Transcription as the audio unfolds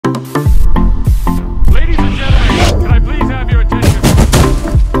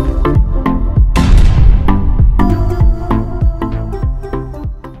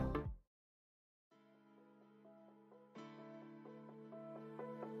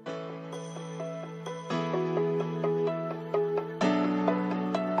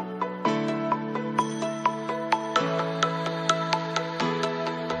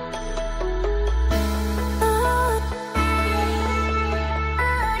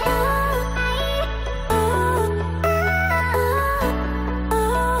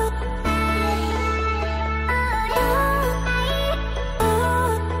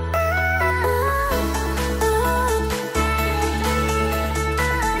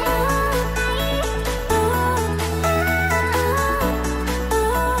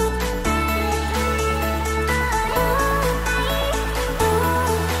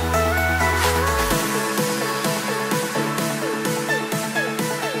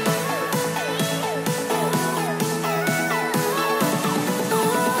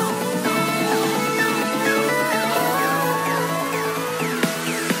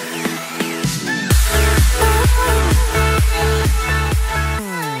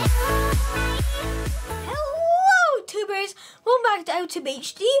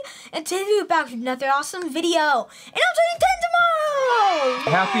EpicTubeHD, and today we're back with another awesome video. And I'm turning 10 tomorrow!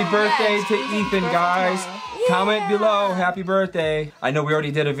 Happy birthday to Ethan, guys. Yeah. Comment below, happy birthday. I know we already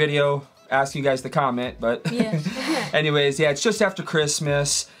did a video asking you guys to comment, but anyways, yeah, it's just after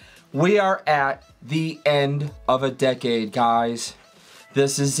Christmas. We are at the end of a decade, guys.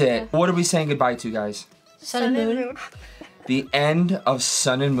 This is it. What are we saying goodbye to, guys? Sun and Moon. The end of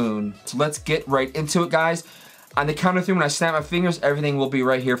Sun and Moon. So let's get right into it, guys. On the count of three, when I snap my fingers, everything will be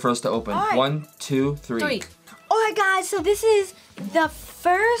right here for us to open. Right. 1, 2, 3. Alright, guys, so this is the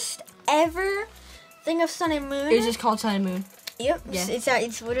first ever thing of Sun and Moon. It's just called Sun and Moon. Yep. Yeah.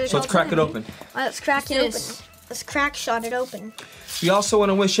 It's literally So called let's crack Sun it and open. Moon. Alright, let's crack it open. Let's crack shot it open. We also want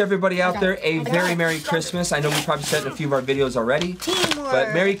to wish everybody out there a very Merry Christmas. I know we probably said in a few of our videos already. Teamwork.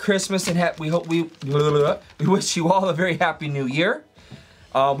 But Merry Christmas, and we wish you all a very Happy New Year.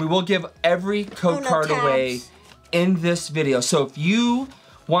 We will give every code card away in this video. So if you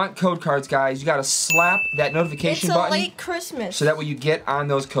want code cards, guys, you gotta slap that notification button. It's a late Christmas. So that way you get on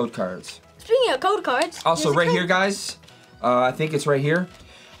those code cards. Speaking of code cards. Also right here, guys, I think it's right here.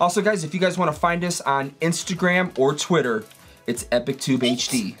 Also, guys, if you guys want to find us on Instagram or Twitter, it's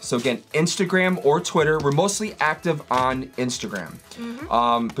EpicTubeHD. So again, Instagram or Twitter. We're mostly active on Instagram.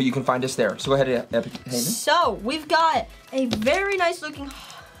 But you can find us there. So go ahead, Epic. Hayden. So, we've got a very nice looking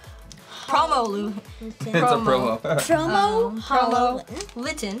promo, Lou. It's a promo. Promo. Promo.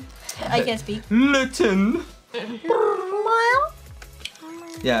 Litten. I can't speak. Litten.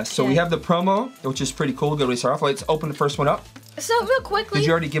 Yeah, so we have the promo, which is pretty cool. Good way to start off. Let's open the first one up. So real quickly. Did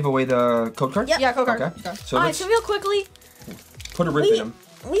you already give away the code card? Yep. Yeah, code card. Okay. So Alright, let's so real quickly. put a rip in them.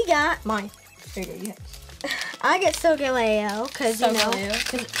 We got Mine. There you go. You I get Sogaleo, because, you know.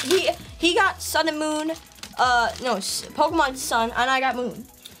 Cause he got Sun and Moon, no, Pokemon Sun, and I got Moon.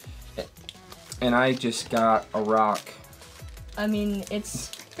 And I just got a rock. I mean,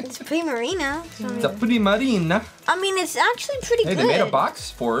 it's Primarina. It's a pretty marina. I mean, it's actually pretty Hey, good. they made a box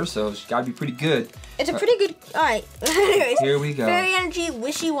for her, so it's gotta be pretty good. It's a pretty good. Alright. Anyways. Here we go. Fairy Energy,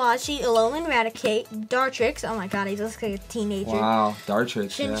 Wishy-Washy, Alolan Raticate, Dartrix. Oh my god, he looks like a teenager. Wow,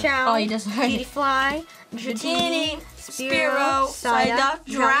 Dartrix, yeah. Chinchou, Oh, he does. Beautyfly, Dratini, Spearow, Psyduck,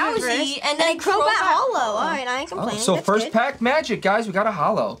 Drowsy, and then Crobat Crobat Hollow. Alright, I ain't complaining. So That's first good. pack magic, guys. We got a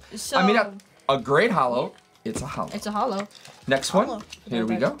hollow. So, I mean, a great hollow. It's a hollow. it's a hollow. Next one. Here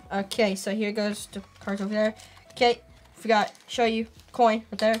we go. Okay, so here goes the cards over there. Okay, forgot show you coin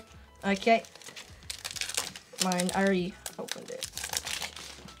right there. Okay, mine I already opened it.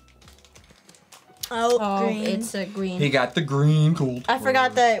 Oh, green. It's a green. He got the green gold. I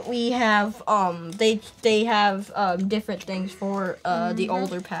forgot that we have they have different things for the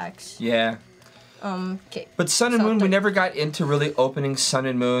older packs. Yeah. Okay. But Sun and Moon, we never got into really opening Sun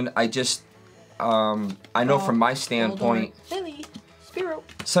and Moon. I just, I know from my standpoint, Lily, Spearow,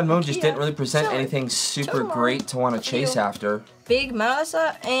 Sun and Moon just didn't really present Sorry. anything super Tomorrow. great to want to chase after. Big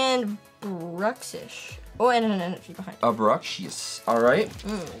Masa, and Bruxish. Oh, and an energy behind. Bruxish. All right.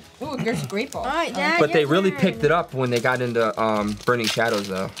 Ooh, there's a great ball. Alright, Dad. But they your really turn. picked it up when they got into Burning Shadows,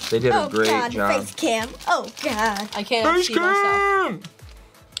 though. They did a great god, job. face cam. Oh god. I can't see myself.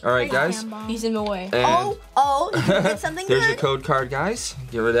 All right, guys. He's in the way. And You did something there's good. your code card, guys.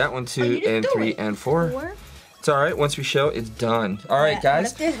 Give her that 1, 2, you didn't and do 3, it. and 4. 4. It's all right. Once we show, it's done. All right,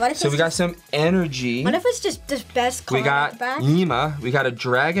 guys. What if So we got some energy. What if it's just the best card We got back? Yima. We got a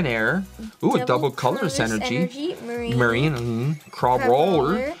Dragonair. Ooh, a double colorless energy. Marine.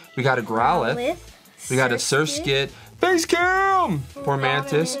 Crabrawler. We got a Growlithe. We got a Surskit. Face cam for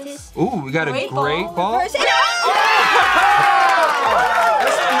Mantis. Ooh, we got a Great Great Ball. Ball. Reverse-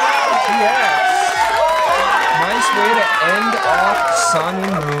 Yes. Nice way to end off Sun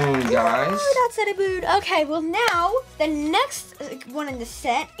and Moon, guys. Oh, that's a mood. Okay, well now the next one in the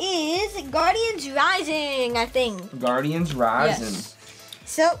set is Guardians Rising, I think. Guardians Rising. Yes.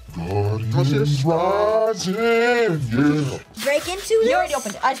 So Guardians Rising, yeah. break into this. You already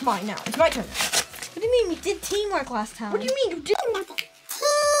opened it. It's mine now. It's my turn. What do you mean? We did teamwork last time. What do you mean you did?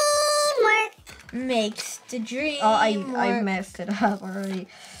 Teamwork makes the dream. Oh, I work. messed it up already.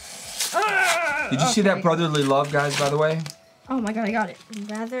 Did you see that brotherly love, guys, by the way? Oh my god, I got it.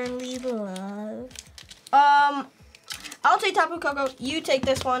 Brotherly love. I'll take Tapu Koko. You take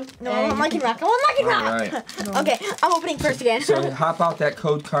this one. No, I want Monkey Rock. I want Monkey All Rock. right. Okay, I'm opening first again. So hop out that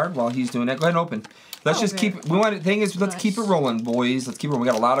code card while he's doing that. Go ahead and open. Let's just keep. We want. The thing is, let's keep it rolling, boys. Let's keep it rolling.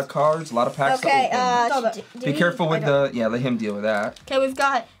 We got a lot of cards, a lot of packs. Okay, to open. do Be we- careful with the. Yeah, let him deal with that. Okay, we've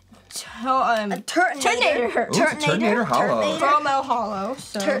got Turtonator. Turtonator. Turtonator Hollow. Promo Hollow.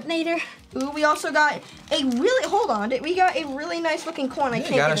 So. Turtonator. Ooh, we also got a really, hold on, we got a really nice looking coin. I You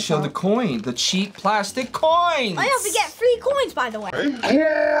can't gotta get it show off. the coin, the cheap plastic coins. I hope we get free coins, by the way.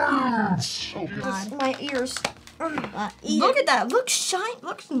 God, my ears. Either. Look at that. Looks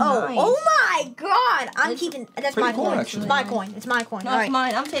looks nice. Oh my God! I'm keeping. That's Pretty my cool, coin. actually. It's my coin. It's my coin. No, All it's right.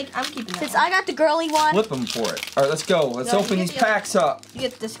 mine. I'm keeping that. Since I got the girly one. Flip them for it. All right, let's go. Let's No, open you these get the- packs up. You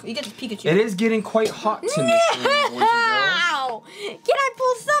get this Pikachu. It is getting quite hot in this room, boys and girls. Wow! Can I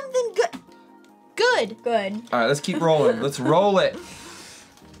pull something good? Good. All right, let's keep rolling. Let's roll it.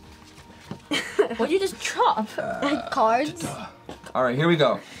 What'd you just drop? Cards. All right, here we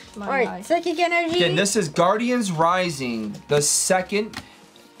go. My All right. eye. Psychic energy. Again, this is Guardians Rising, the second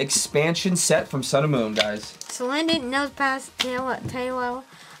expansion set from Sun and Moon, guys. Splendid, Nose Pass, Tailo,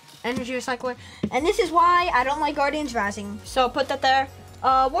 Energy Recycler. And this is why I don't like Guardians Rising. So put that there.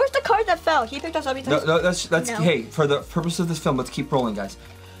 Where's the card that fell? He picked us up. No, that's No. hey, for the purpose of this film, let's keep rolling, guys.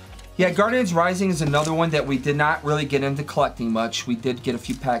 Yeah, Guardians Rising is another one that we did not really get into collecting much. We did get a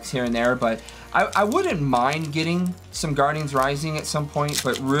few packs here and there, but I wouldn't mind getting some Guardians Rising at some point,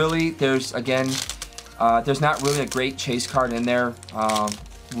 but really, there's not really a great chase card in there.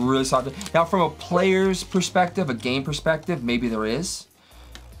 Really solid. Now, from a player's perspective, a game perspective, maybe there is.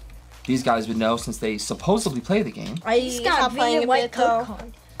 These guys would know since they supposedly play the game. I He's got stopped playing green a and white bit, code though.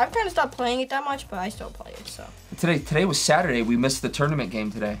 card. I've kind of stopped playing it that much, but I still play it, so. Today was Saturday. We missed the tournament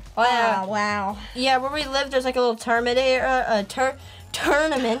game today. Oh, yeah. Wow. Yeah, where we live, there's like a little tournament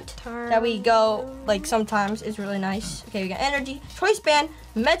that we go, like, sometimes. It's really nice. Okay, we got Energy, Choice Band,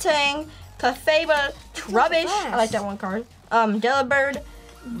 Metang, Clefable, Trubbish. I like that one card. Delibird,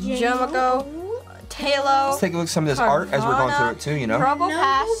 Jumako, Talo, Let's take a look at some of this art as we're going through it too, you know? Probo No.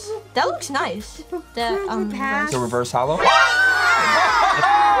 Pass. That looks nice. The, Pass. The reverse hollow.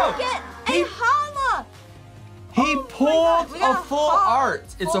 Get a Hala! He pulled we got a a full full art.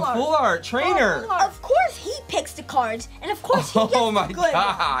 It's a full art trainer. Of course he picks the cards, and of course he gets Oh my the good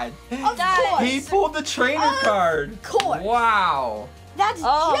god. one. Of That course. He pulled the trainer card. course. Wow. That's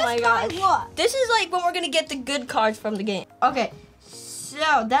Oh just my my gosh. luck. This is like when we're gonna get the good cards from the game. Okay,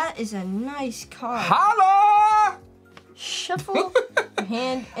 so that is a nice card. Holla! Shuffle your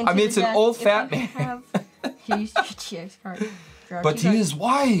hand into I mean, it's the an deck old if fat you man. have- Use your GX card. Draw But two he cards. is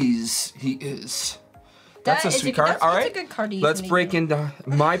wise. He is. That's a That is sweet card. that's- All that's right. a good card to use Let's in the break game. into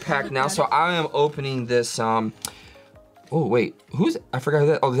my pack now. So I am opening this. Oh wait, who's? I forgot who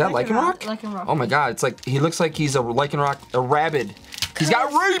that. Oh, is that Lycanroc? Lycanroc. Oh my God, it's like he looks like he's a Lycanroc, a rabid. He's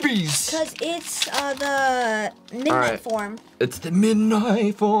got rabies. Because it's the midnight Alright. form. It's the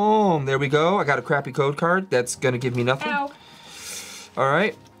midnight form. There we go. I got a crappy code card. That's gonna give me nothing. Ow. All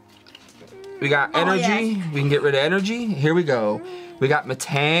right. We got energy. yes. We can get rid of energy. Here we go. We got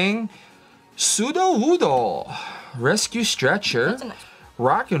Metang, Sudowoodo, Rescue Stretcher, That's a nice-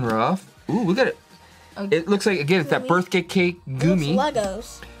 Rock and Rough. Ooh, look at it. Okay. It looks like, again, it's that birthday cake Gumi.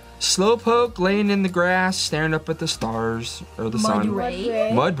 Legos. Slowpoke laying in the grass, staring up at the stars or the sun.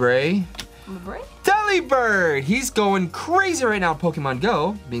 Mudray. Mudbray. Mudray? Delibird! He's going crazy right now in Pokemon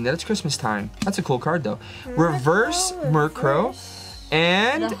Go, being that it's Christmas time. That's a cool card, though. Reverse Murkrow.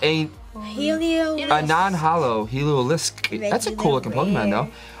 And a Helio. non-hollow Heliolisk. That's a cool looking Pokemon, though.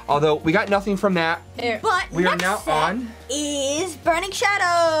 Although, we got nothing from that. But We are next now set on is Burning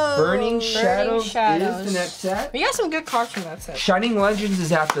Shadows. Burning Shadows is Shadows. the next set. We got some good cards from that set. Shining Legends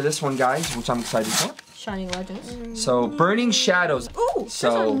is after this one, guys, which I'm excited for. Shining Legends. So, Burning Shadows. Ooh,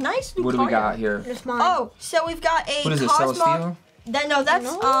 So, there's a nice new what do we card. got here? That's mine. Oh, so we've got a What is it, Cosmog. Celestial? No, that's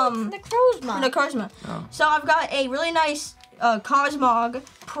Necrozma. Necrozma. Oh. So I've got a really nice Cosmog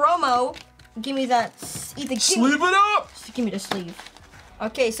promo. Give me that. Ethan, Sleeve it up! Give me the sleeve.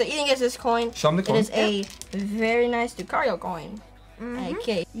 Okay, so Ethan gets this coin. Show him the coin. It is a very nice Lucario coin.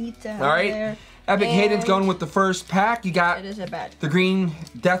 Okay, eat that. All right. There. Epic And Hayden's going with the first pack. You got It is a bad. the green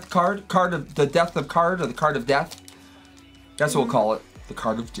death card of the death of card, or the card of death. That's what we'll call it. The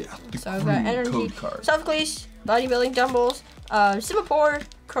card of death. The So I've got green energy, code card. Self-Clease, Bodybuilding Dumbles, Simipour,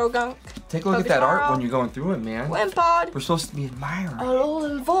 Krogunk, Take a look at that art Pokemon. when you're going through it, man. Wimpod, We're supposed to be admiring.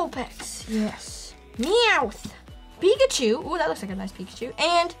 Alolan Vulpix. Yes. Meowth. Pikachu. Ooh, that looks like a nice Pikachu.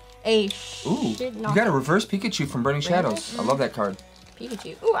 And a Ooh, shit you got a reverse Pikachu from Burning Shadows. I love that card.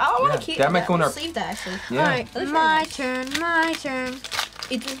 Pikachu. Ooh, I want Yeah, to keep that might go in our- sleeve that actually. Yeah. Alright, That looks my very turn, my turn.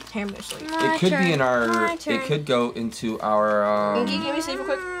 Ethan, hand me the sleeve. My It could turn, be in our. my turn. It could go into our. Can you give me a sleeve real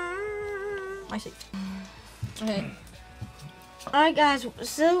quick? My sleeve. Okay. Alright guys,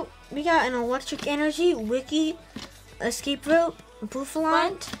 so we got an Electric Energy, Wiki, Escape Rope,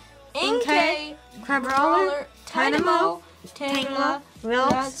 Buffalant, Inkay, Crabrawler, Tynamo, Tangela,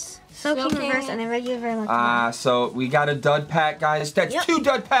 Ralts, Soaking Reverse, and a regular very lucky. So we got a dud pack, guys. That's 2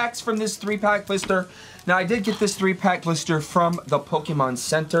 dud packs from this 3-pack blister. Now, I did get this 3-pack blister from the Pokemon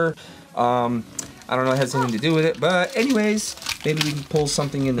Center. I don't know if it has anything to do with it, but anyways, maybe we can pull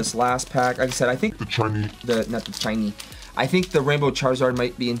something in this last pack. Like I said, I think The shiny. not the shiny. I think the Rainbow Charizard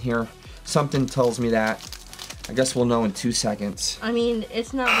might be in here. Something tells me that. I guess we'll know in 2 seconds. I mean,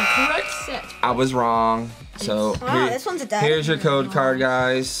 it's not the correct set. I was wrong. So Wow, this one's a dud. here's your code card,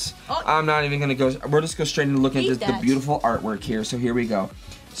 guys. Oh. I'm not even gonna go. We'll just go straight into looking at the beautiful artwork here. So here we go.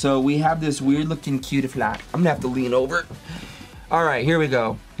 So we have this weird looking Cutiflat. I'm gonna have to lean over. All right, here we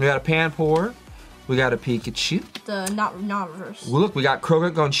go. We got a Panpour. We got a Pikachu. The not reverse. Well, look, we got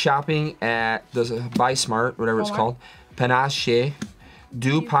Kroger going shopping at the Buy Smart, whatever it's called. Panache.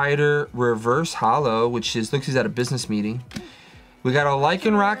 Dewpider Reverse Hollow, which looks like he's at a business meeting. We got a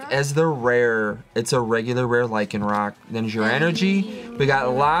Lycanroc as the rare. It's a regular rare Lycanroc. Then your energy. We got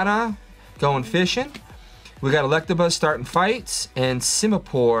Lana going fishing. We got Electabuzz starting fights. And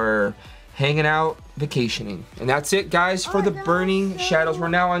Simipour hanging out, vacationing. And that's it, guys, for the Burning Shadows. We're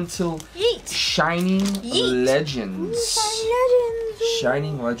now on to Shining Legends.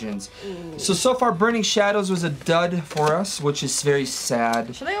 Shining Legends. So far, Burning Shadows was a dud for us, which is very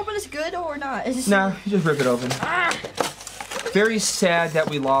sad. Should I open this good or not? Nah, you just rip it open. Very sad that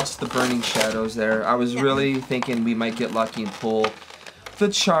we lost the Burning Shadows there. I was really thinking we might get lucky and pull the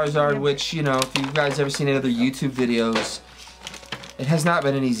Charizard, which, you know, if you guys ever seen any other YouTube videos, it has not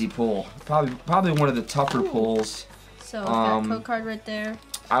been an easy pull. Probably one of the tougher pulls. So we've got a code card right there.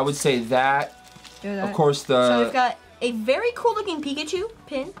 I would say that. Of course, So we've got a very cool looking Pikachu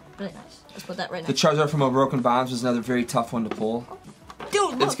pin. Really nice. Let's put that right now. The Charizard from Unbroken Bonds was another very tough one to pull.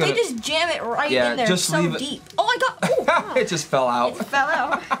 Dude, look, they just jam it right in there. Just so leave it. deep. Oh my god. Oh, wow. It just fell out. It fell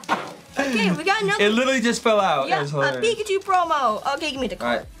out. Okay, we got another. It literally just fell out. Yeah, a Pikachu promo. Okay, give me the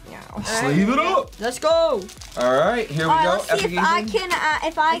card. Alright, sleeve it up. Let's go. Alright, here we go. Let's see if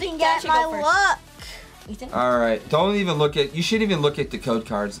I can get my luck. Ethan? Alright, don't even look at, you shouldn't even look at the code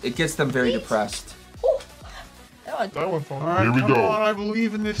cards. It gets them very depressed. That went far. Here we Come go. on, I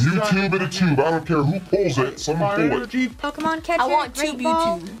believe in this. YouTube in a tube. I don't care who pulls it. Someone pull it. Pokemon Catcher, I want Great Tube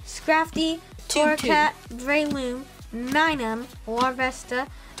Ball, YouTube. Scrafty, Torracat, Drayloom, Minun, Larvesta,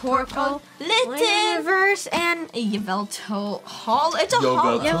 Torkoal, Litten. Reverse, and Yveltal Hollow. It's a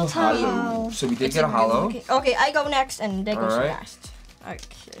hollow. Yveltal Hollow. So we did get a hollow. Okay, I go next and they go Alright. last.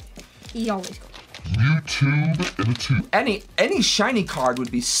 Okay. He always goes. YouTube in a tube. Any shiny card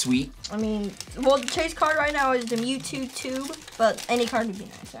would be sweet. I mean, well, the chase card right now is the Mewtwo tube, but any card would be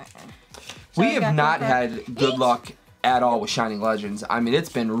nice. We have not had good luck at all with Shining Legends. I mean, it's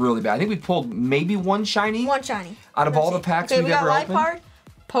been really bad. I think we pulled maybe one shiny one shiny. out of all the packs Okay, we've we got ever Life opened.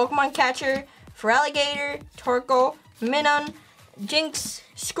 Card, Pokemon Catcher, Feraligatr, Torkoal, Minun, Jinx,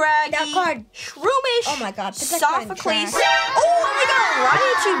 Scraggy, That card. Shroomish, Oh my god, put that card in Sophocles. trash. Oh,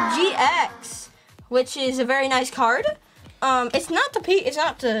 we got Raichu GX, which is a very nice card. It's not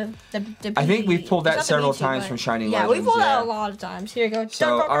the I think we've pulled it's that not the several Mewtwo, times but- from Shining Yeah, Legends. we pulled that a lot of times. Here you go. So,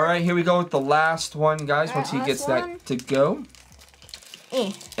 Dark Rocker. alright, here we go with the last one, guys, once he last gets one. that to go.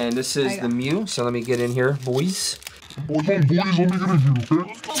 And this is the Mew, so let me get in here, boys. Boys, let me get in here,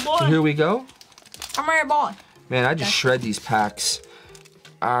 okay? Oh So boy, here we go. I'm ready, boy. Man, I just shred these packs.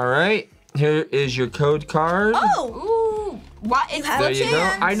 Alright, here is your code card. Oh, ooh, what? It's There you go.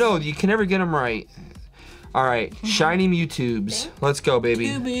 I know, you can never get them right. Alright, shiny Mewtubes. Let's go,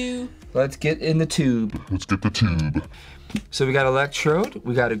 baby. Boo. Let's get in the tube. Let's get the tube. So we got Electrode,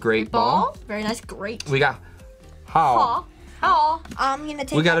 we got a Great Ball, Very nice, great. we got How, How? I'm gonna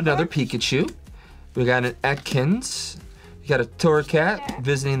take we got that another card. Pikachu, we got an Atkins, we got a Torracat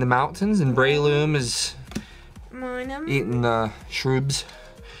visiting the mountains, and Breloom is Minun. eating the shrubs.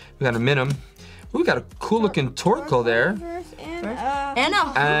 We got a Minun. We got a cool looking Torkoal there. Reverse, And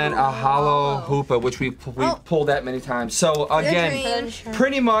And a Hollow Hoopa, which we pulled that many times. So again,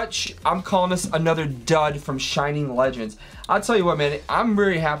 pretty much, I'm calling this another dud from Shining Legends. I'll tell you what, man, I'm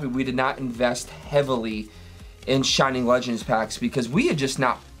very happy we did not invest heavily in Shining Legends packs because we had just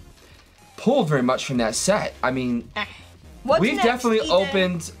not pulled very much from that set. I mean, we've definitely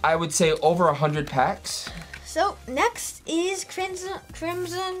opened, I would say, over 100 packs. So next is Crimson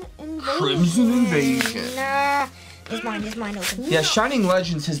Invasion. Crimson Invasion. Nah, is mine open? Yeah, Shining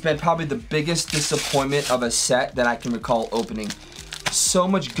Legends has been probably the biggest disappointment of a set that I can recall opening. So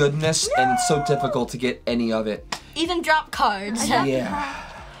much goodness and it's so difficult to get any of it. Even drop cards. Yeah.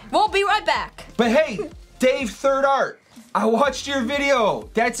 We'll be right back. But hey, Dave Third Art, I watched your video.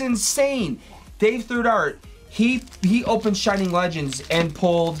 That's insane. Dave Third Art, he opened Shining Legends and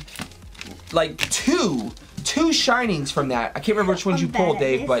pulled like 2 2 shinings from that. I can't remember which ones you pulled,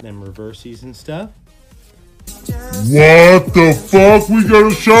 Dave, but Them reversies and stuff. What the fuck? We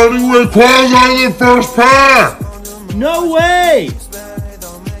got a shiny Rayquaza in the first pack! No way!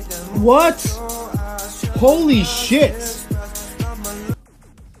 What? Holy shit!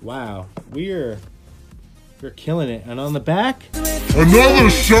 Wow, we're killing it. And on the back, Another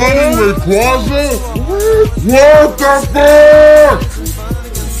shiny Rayquaza? What the fuck?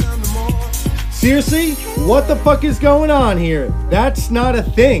 seriously, what the fuck is going on here? That's not a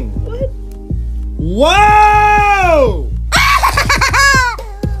thing. Whoa!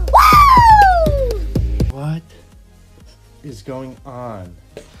 What is going on?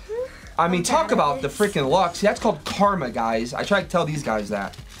 I mean, talk about the freaking luck. See, that's called karma, guys. I try to tell these guys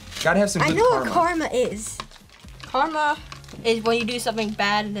that. Gotta have some I good know karma. what karma is. Karma is when you do something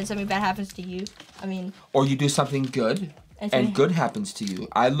bad and then something bad happens to you. I mean, Or you do something good and good happens to you.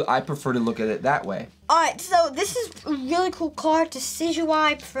 I prefer to look at it that way. Alright, so this is a really cool card,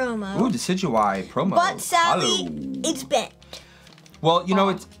 Decidueye promo. Ooh, Decidueye promo. But sadly, Hello. it's bent. Well, you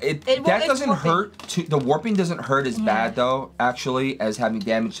know, that it's doesn't warping. hurt. The warping doesn't hurt as bad, though, actually, as having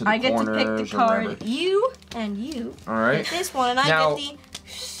damage to the I get to corners pick the or whatever. card. You and you. All right. Get this one, and Now, I get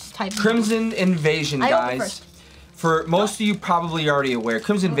the type. Crimson Invasion, I open guys. first. For most of you probably already aware,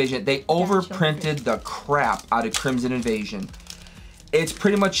 Crimson Invasion, they overprinted the crap out of Crimson Invasion. It's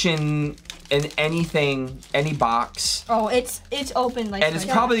pretty much in anything, any box. Oh, it's open like. And it's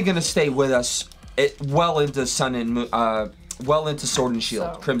probably gonna stay with us well into Sun and Moon, well into Sword and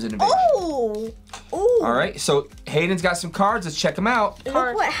Shield, Crimson Invasion. Oh! Ooh. All right, so Hayden's got some cards. Let's check them out. Look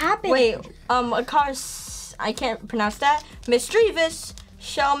what happened. Wait, a card. I can't pronounce that. Mischievous,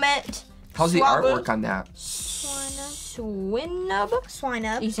 Shelmet. How's the Swablu, artwork on that? Swinub.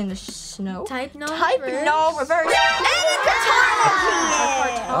 Swinub. He's in the snow. Type no Type reverse. no reverse.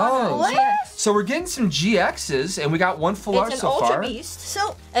 Oh, What? so we're getting some GXs, and we got one full art It's an so Ultra far. Beast.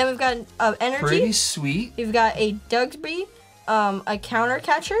 So, And we've got energy. Pretty sweet. We've got a Dugsby, a counter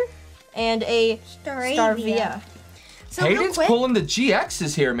catcher, and a Starvia. so real Hayden's quick, pulling the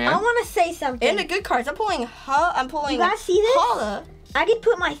GXs here, I man. want to say something. And the good cards. I'm pulling You guys see this? Hala, I could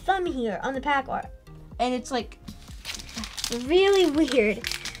put my thumb here on the pack art. and it's like Really weird.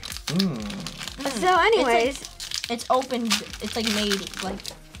 So, anyways, it's open. It's like made like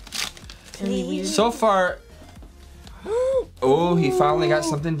really weird. So far, oh, he finally got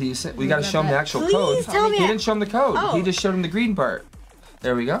something decent. We gotta show him the actual code. Please tell me. He didn't show him the code. Oh. He just showed him the green part.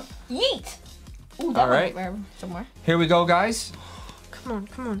 There we go. Yeet. Ooh, All right. Somewhere. Here we go, guys. Come on,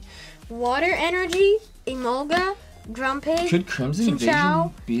 come on. Water Energy, Emolga, Drumpig, Could Crimson Chinchou,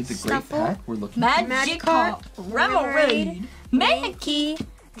 Invasion be the great Snuffle, pack we're looking for? Magikarp, Remoraid, Mankey,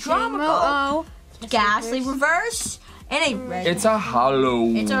 Dramago, Ghastly Reverse, and a red. It's a hollow.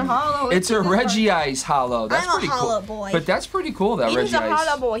 It's a hollow. It's a Regice hollow. That's I'm a pretty hollow cool. boy. But that's pretty cool, that He's a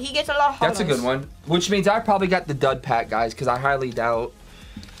hollow Regice. boy. He gets a lot of hollows. That's a good one. Which means I probably got the dud pack, guys, because I highly doubt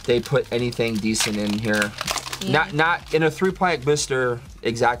they put anything decent in here. Yeah. Not in a 3-pack blister,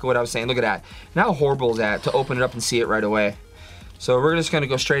 exactly what I was saying. Look at that. Now how horrible is that to open it up and see it right away. So we're just gonna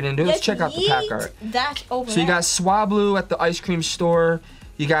go straight into it. Let's check out the pack art. That's open. So you got Swablu at the ice cream store.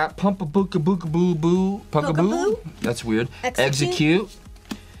 You got Pumpaboo. That's weird. Execute.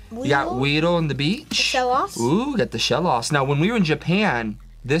 You got Weedle on the beach. Shellos. Ooh, got the Shellos. Now, when we were in Japan,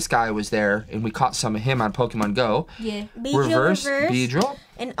 this guy was there, and we caught some of him on Pokemon Go. Yeah. Reverse Beedrill.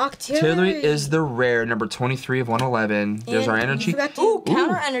 And Artillery Octillery is the rare, number 23 of 111. There's our energy. Ooh,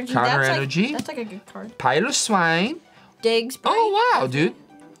 counter energy. Counter that's energy. That's like a good card. Piloswine. Diggs. Oh, wow, dude.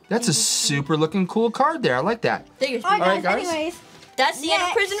 That's a super looking cool card there. I like that. Diggs. Alright, Alright, guys, guys. anyways, That's the end of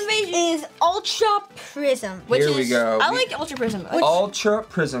Prison Invasion. is Ultra Prism. Which Here we is, go. I like Ultra Prism. Ultra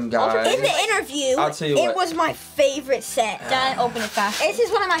Prism, guys. In the interview, I'll tell you it what. was my favorite set. Dad, open it fast. This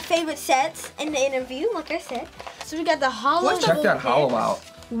is one of my favorite sets in the interview, like I said. So we got the hollow. Check that hollow out.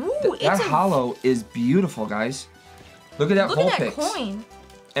 Ooh, That it's a hollow is beautiful, guys. Look at that look at Vulpix. that coin.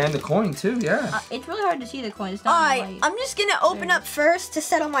 And the coin, too, yeah. It's really hard to see the coin. It's not Alright, light. I'm just gonna open up first to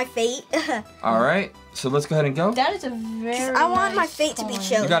settle my fate. All right, so let's go ahead and go. That is a very. I want my nice fate to be coin.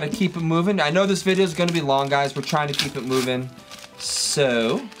 chosen. We gotta keep it moving. I know this video is gonna be long, guys. We're trying to keep it moving.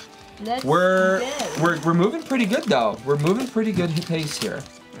 So, Let's we're go. moving pretty good, though. We're moving pretty good pace here.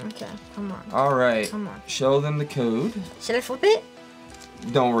 Okay, come on. All right, Come on. show them the code. Should I flip it?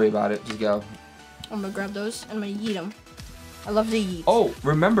 Don't worry about it, just go. I'm gonna grab those and I'm gonna yeet them. I love to yeet. Oh,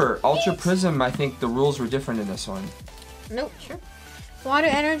 remember, Ultra Prism, I think the rules were different in this one. Nope. Sure. Water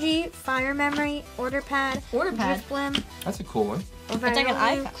Energy, Fire Memory, Order Pad, Order Pad. Driftblim, That's a cool one. It's like an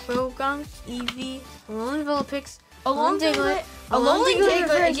Viridian, iPad. Croagunk, Eevee, Alolan Vulpix, Alolan Diglett, Alolan Diglett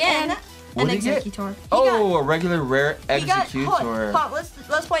Reverse, again. What did he get? Executor. Oh, a regular rare Executor. Hold on,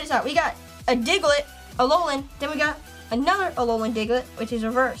 let's point this out. We got a Diglett, a Alolan, then we got another Alolan Diglett, which is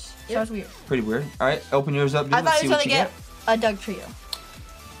reverse. So it's weird. Pretty weird. All right, open yours up. Dude. I thought Let's he see was what gonna you get a Doug Trio.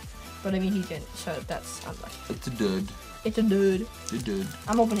 But I mean, he didn't, so that's unlucky. It's a dud. It's a dude. It's a dud.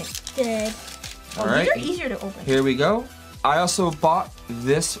 I'm opening. Dead. Oh, All right. these are easier to open. Here we go. I also bought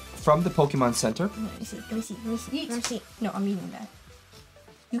this from the Pokemon Center. Let me see. No, I'm eating that.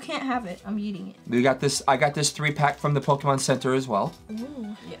 You can't have it. I'm eating it. We got this. I got this 3-pack from the Pokemon Center as well.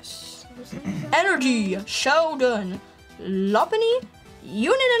 Ooh, yes. Energy, Sheldon, Lopunny,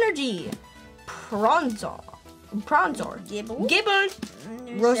 Unit Energy, Bronzor, Gibble,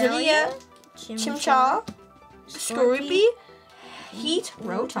 Rosalia, Chimchar, Scoopy, Heat,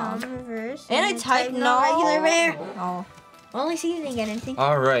 Rotom, Reverse. and a type no. Regular rare. Oh. Only season again, I think.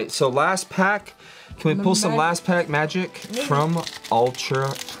 All right. So last pack. Can we pull some last pack magic from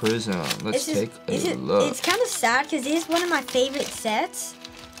Ultra Prism? Let's take a look. It's kind of sad because it is one of my favorite sets.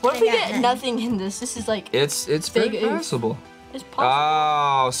 What if we get nothing in this? This is like It's very possible. It's possible.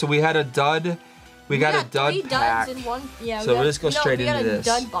 Oh, so we had a dud. We got a dud 3 pack. duds in one. Yeah. So we'll just go straight into this. We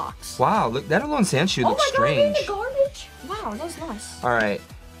got a dud box. Wow, look, that Alone Sandshoe looks Oh my god, strange. in the garbage. Wow, that's nice. All right.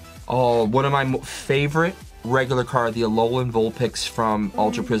 Oh, one of my favorite regular card, the Alolan Vulpix from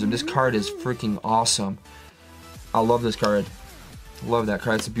Ultra Prism. This card is freaking awesome. I love this card. Love that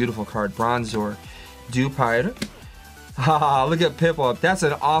card. It's a beautiful card. Bronzor, Dewpider. Haha, look at Piplup. That's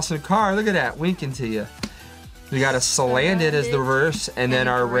an awesome card. Look at that, winking to you. We got a Salandit as the reverse, and then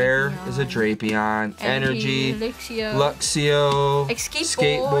our rare is a Drapion. Energy, Luxio,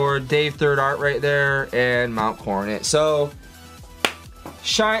 Skateboard, Dave Third Art right there, and Mount Coronet. So,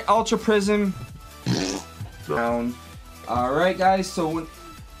 Shine Ultra Prism. Down. All right, guys. So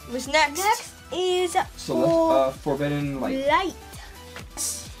What's next? Next is Forbidden Light. Light.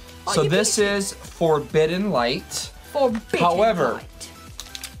 So this is Forbidden Light. Forbidden However, Light.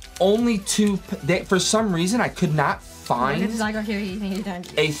 only 2. For some reason, I could not find a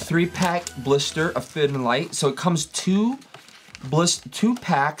 3-pack blister of Forbidden Light. So it comes 2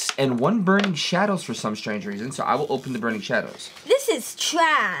 packs and 1 Burning Shadows for some strange reason. So I will open the Burning Shadows. This is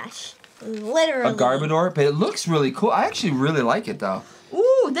trash. Literally. A Garbodor, but it looks really cool. I actually really like it though.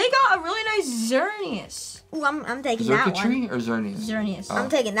 Ooh, they got a really nice Xerneas. Ooh, I'm taking that one. Xurkitree or Xerneas? Xerneas. Oh. I'm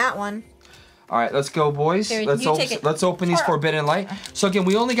taking that one. All right, let's go, boys. Here, Let's open these Forbidden Light. So again,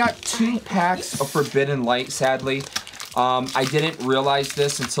 we only got 2 packs of Forbidden Light, sadly. I didn't realize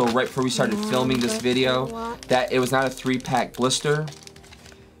this until right before we started filming this video, that it was not a 3-pack blister.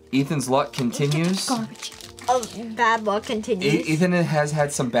 Ethan's luck continues. Garbage. Oh, bad luck continues. Ethan has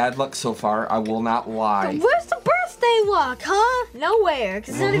had some bad luck so far, I will not lie. Where's the birthday luck, huh? Nowhere. 'Cause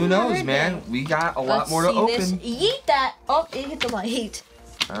it's Well, not who even my knows, birthday. man? We got a lot more to open. Yeet that. Oh, it hit the light.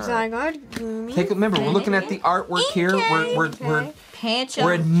 All right. Zygarde, Goomy. Remember, we're looking at the artwork here. We're Pancho.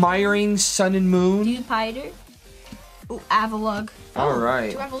 admiring Sun and Moon. Dewpider. Ooh, Avalugg. All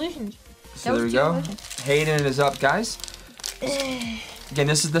right. 2 evolutions. So there we go. Hayden is up, guys. Again,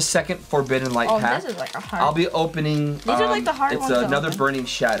 this is the second Forbidden Light pack. This is like a hard. I'll be opening. These are like the hard it's ones to another open. Burning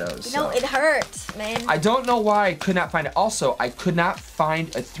Shadows. No, So. it hurts, man. I don't know why I could not find it. Also, I could not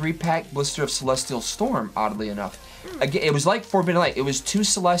find a 3-pack blister of Celestial Storm, oddly enough. Again, it was like Forbidden Light. It was 2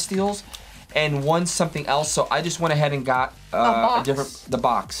 Celestials and 1 something else. So I just went ahead and got box. the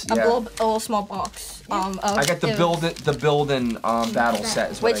box. A Yeah. little small box. I got the build and battle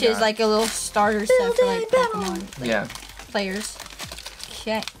set is what which I is got. like a little starter set for like Pokemon Yeah. players.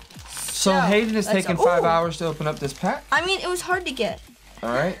 Okay. So Hayden is let's taking go. 5 Ooh. hours to open up this pack. I mean, it was hard to get.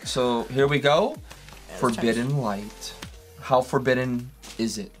 All right, so here we go. Forbidden Light. How forbidden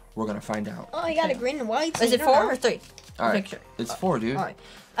is it? We're gonna find out. Oh, you got a green and white. so Is you it don't 4 know. or 3? All right, Picture. it's 4, dude. All right.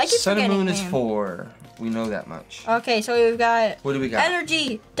 I keep Sun and forgetting. Moon is man. 4. We know that much. Okay, so we've got What do we got?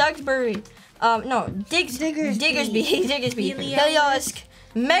 Energy, Dugsbury, Diggersby, Heliolisk,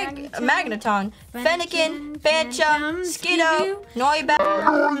 Magneton, Fennekin, Bancham, Skiddo, Noibat,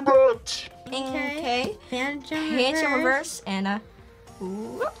 okay, Phantom Reverse, and a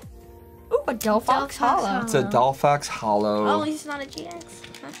Delphox Hollow. It's a Dolphox Hollow. Oh, he's not a GX.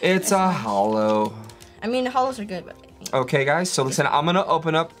 It's a Hollow. I mean, the hollows are good, but Okay, guys, so listen, I'm gonna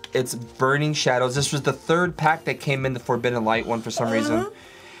open up its Burning Shadows. This was the 3rd pack that came in the Forbidden Light one for some reason.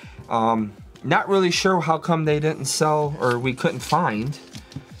 Not really sure how come they didn't sell, or we couldn't find,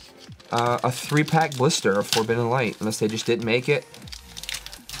 a 3-pack blister of Forbidden Light, unless they just didn't make it.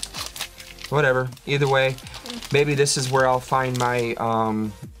 Whatever, either way, maybe this is where I'll find my,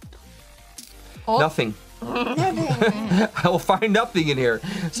 nothing. I will find nothing in here.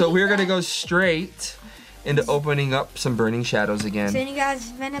 So we're gonna go straight into opening up some Burning Shadows again. So you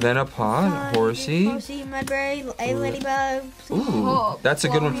guys, Venipod, Horsey. Mudberry, a Ladybug. Ooh, that's a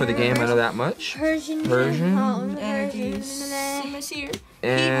good one for the game. I know that much. Persian.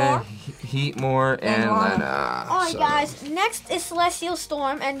 And Heatmore and Lena. Alright, guys. Next is Celestial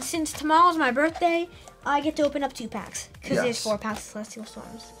Storm, and since tomorrow's my birthday, I get to open up 2 packs because there's 4 packs of Celestial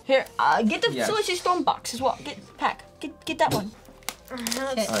Storms. Here, get the Celestial Storm box as well. Get that one.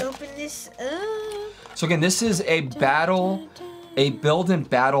 Let's open this up. So again, this is a build and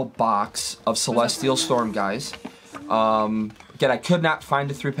battle box of Celestial Storm, guys. Again, I could not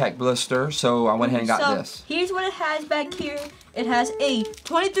find a 3-pack blister, so I went ahead and got this. Here's what it has back here. It has a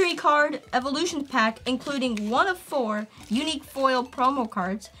 23 card evolution pack, including 1 of 4 unique foil promo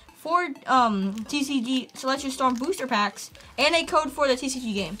cards, 4 TCG Celestial Storm booster packs, and a code for the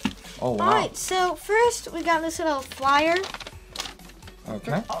TCG game. Oh wow! Alright, so first we got this little flyer.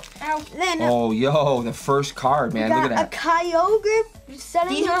 Okay. Then yo, the first card, man. Look at that. A Kyogre.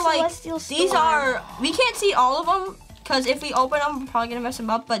 These are like we can't see all of them because if we open them, we're probably gonna mess them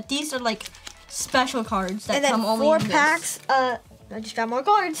up. But these are like special cards that come only in this. 4 packs. I just got more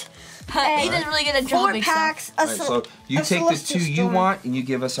cards. He doesn't really get a job. 4 packs. Right, so you take the 2 you want and you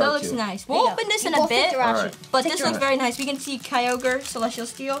give us our 2. That looks nice. We'll open this in a bit, but this looks very nice. We can see Kyogre, Celestial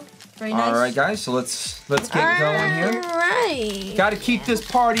Steel. Very nice. All right, guys. So let's get going here. All right. Got to keep this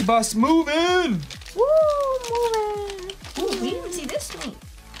party bus moving. Woo, moving. Ooh, we didn't see this one.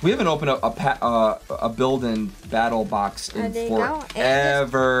 We haven't opened up a build and battle box in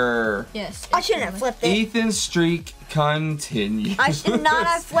forever. Yes. I shouldn't have flipped it. Ethan's streak continues. I should not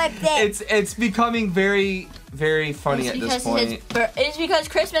have flipped it. It's becoming very, very funny at this point. It's because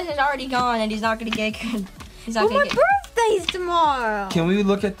Christmas is already gone and he's not gonna get. He's not gonna get. Birthday's tomorrow. Can we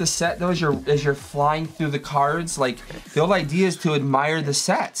look at the set though as you're flying through the cards? Like the whole idea is to admire the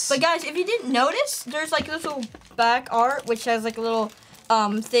sets. But guys, if you didn't notice, there's like this little back art which has like a little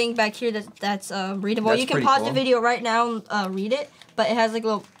thing back here that's readable. That's you can pause the video right now and read it, but it has like a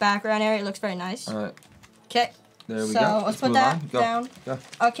little background area. It looks very nice. All right. Okay. There we go. go. So let's put that down. Go.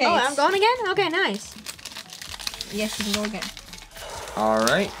 Okay. Oh, I'm going again? Okay, nice. Yes, you can go again. All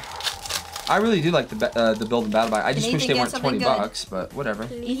right. I really do like the build and battle buy. I just wish they weren't $20, but whatever.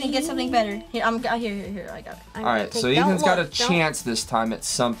 Ethan, get something better. Here, here. I got it. All right, so Ethan's got a chance this time at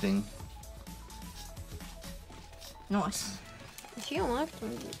something. Nice. Here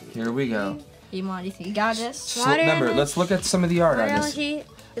we go. You got this. So remember, let's look at some of the art on this.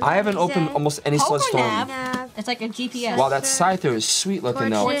 I haven't opened almost any Celestial Storm. It's like a GPS. Wow, that Scyther is sweet looking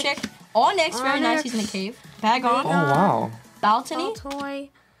though. Torchic. Onyx, very nice. He's in the cave. Bagon. Oh wow. Baltony.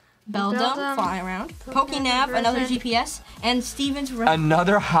 Beldum, flying around. Pokenav, another GPS, and Steven's Resolve.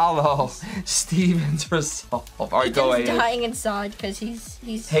 Another hollow. Steven's Resolve. All right, go ahead. He's dying inside because he's.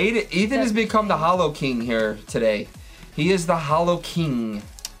 Ethan has become the Hollow King here today. He is the Hollow King.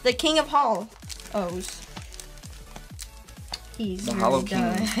 The King of Hollows. He's the Hollow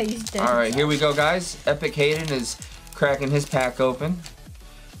King. He's dead. All right, here we go, guys. Epic Hayden is cracking his pack open.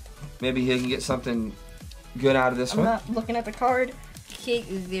 Maybe he can get something good out of this one. I'm not looking at the card. Okay,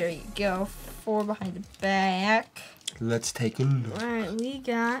 there you go. 4 behind the back. Let's take a look. Alright, we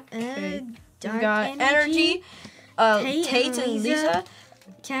got Dark Energy. Tate and Lisa.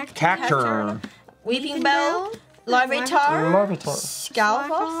 Cacturn. Weeping Bell. Larvitar.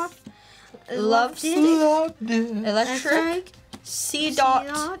 Scalfoth. Love Stick. Electric.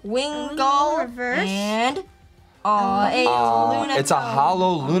 Seedot. Wingull. And it's a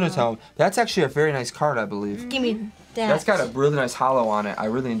hollow Lunatone. That's actually a very nice card, I believe. Give me that. That's got a really nice hollow on it. I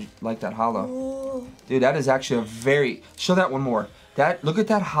really like that hollow. Ooh. Dude, that is actually a very... Show that one more. Look at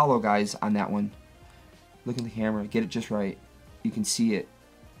that hollow, guys, on that one. Look at the hammer. Get it just right. You can see it.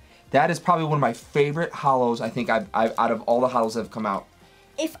 That is probably one of my favorite hollows, I think, I've out of all the hollows that have come out.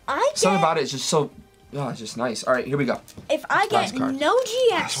 If I get... Something about it is just so... Oh, it's just nice. All right, here we go. If I get no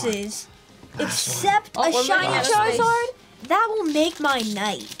GXs, except a shiny Charizard, that will make my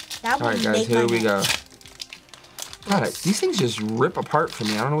night. That will all right, guys, here we go. God, these things just rip apart for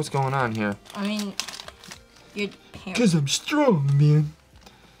me. I don't know what's going on here. I mean, you're... Because I'm strong, man.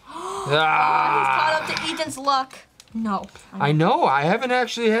 He's caught up to Ethan's luck. No. I know. I haven't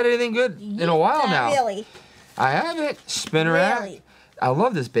actually had anything good in a while now. Really? I haven't. Spinnerack. Really? I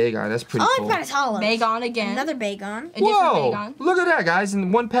love this Bagon. That's pretty cool. I've got his hollow. Bagon again. Another Bagon. Whoa! Bagon. Look at that, guys,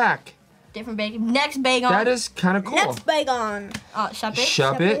 in one pack. Different Bagon. Next Bagon. That is kind of cool. Next Bagon.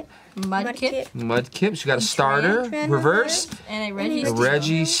 Shuppet. Mudkip. Mudkip. So you got a starter, reverse, and a Reggie. A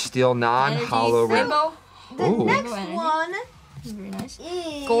Reggie Steel non-hollow. Rainbow. The next one. Very nice.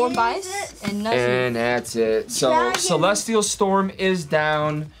 Gourbice and that's it. So Celestial Storm is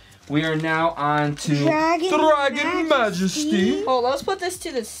down. We are now on to Dragon Majesty. Oh, let's put this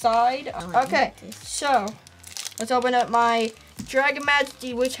to the side. Okay, so let's open up my Dragon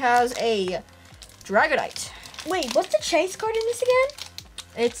Majesty, which has a Dragonite. Wait, what's the chase card in this again?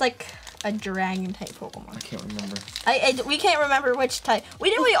 It's like a dragon type Pokemon. I can't remember. We can't remember which type. We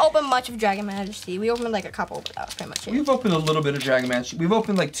didn't really open much of Dragon Majesty. We opened like a couple, but that was pretty much it. We've opened a little bit of Dragon Majesty. We've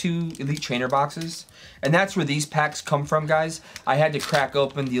opened like 2 Elite Trainer boxes. And that's where these packs come from, guys. I had to crack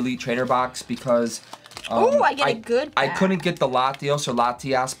open the Elite Trainer box because I get a good I pack. couldn't get the Latios or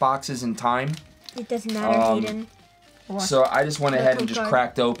Latias boxes in time. It doesn't matter, Hayden. So I just went ahead and just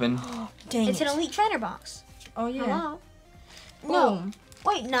cracked open. Dang It's it. an Elite Trainer box. Oh, yeah. Hello? No. Boom.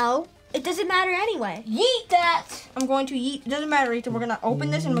 Wait, no. It doesn't matter anyway. Yeet that! I'm going to yeet. It doesn't matter, Ethan. We're going to open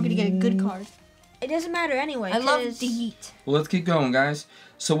this and we're going to get a good card. It doesn't matter anyway. I love 'cause the yeet. Well, let's keep going, guys.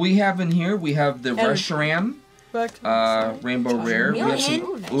 So we have in here, we have the Reshiram, Rainbow Rare. We have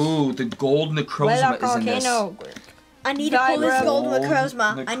some, ooh, the Gold Necrozma is in this. I need to pull this gold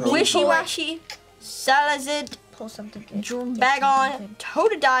Necrozma. I need to Wishy pull it. Washy, Salazid, Pull something good. Bagon,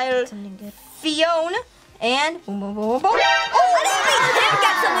 Totodile, Something good. Fiona, and boom, boom, boom, boom. Oh, I didn't mean him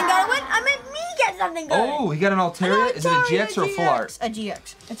get something good. I meant me get something good. Oh, he got an Altaria. Is it a GX or a full art? A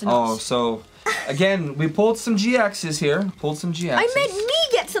GX. It's a Oh, nice. so again, we pulled some GXs here. Pulled some GXs. I meant me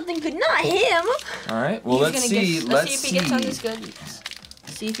get something good, not him. All right. Well, He's let's gonna see. get- Let's see if he gets on this see. good.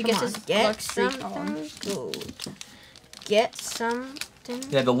 See if he Come gets on, his get luck streak on. something good. Get something.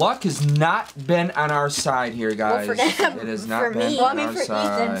 Yeah, the luck has not been on our side here, guys. for them, It has for not been me. on Well, I our mean, for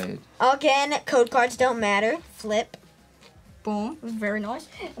side. Again, code cards don't matter. Flip. Boom. Very nice.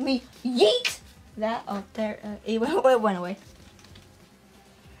 We yeet that up there. It went away.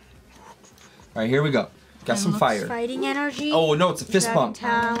 All right, here we go. Got some fire. Fighting energy. Oh no, it's a fist Dragon pump.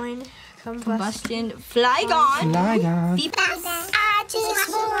 Talon. Combustion. Flygon. Flygon. I just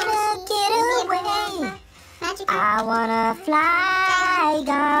wanna get away. I wanna fly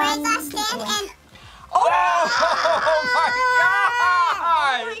down. Oh Oh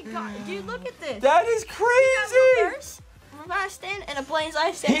my my god, dude, look at this. God! That is crazy. Reverse, reverse stand, and a Blaine's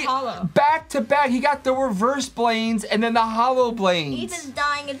Eye stand He, hollow. back to back, he got the reverse Blaines and then the hollow Blaines. Ethan's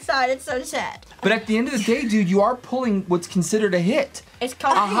dying inside. It's so sad. But at the end of the day, dude, you are pulling what's considered a hit. It's A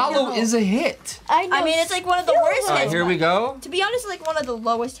called hollow is a hit. I know. I mean, it's like one of the worst All right, hits. here we go. To be honest, like one of the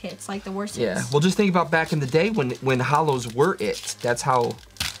lowest hits, like the worst Yeah. hits. Well, just think about back in the day when hollows were it. That's how.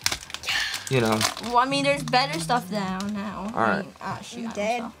 You know. Well, I mean, there's better stuff now. All right. Shoot, I'm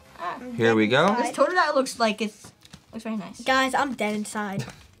dead. Here we go. This Totodile looks like looks very nice. Guys, I'm dead inside.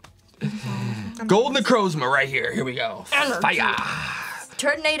 Gold Necrozma right here. Here we go. Energy. Fire.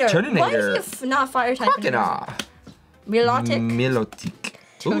 Turtonator. Turtonator. Why is he not fire type? Crocodile. Milotic. Milotic.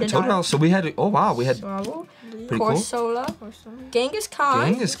 Ooh, Totodile. Totodile. So we had. Oh wow, we had Swabble. pretty cool. Corsola. Genghis Khan.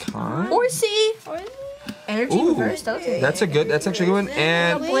 Genghis Khan. Horsey. Energy Ooh, reverse. that's a good. That's actually a good one.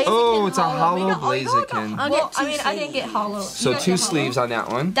 And oh, it's a hollow Blaziken. Well, I mean, I didn't get hollow. So 2 sleeves on that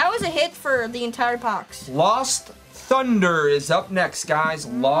one. That was a hit for the entire box. Lost Thunder is up next, guys.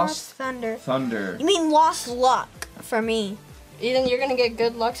 Lost Thunder. Thunder. You mean lost luck for me. Ethan, you're gonna get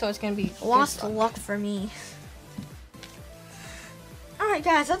good luck, so it's gonna be Lost good luck for me. Alright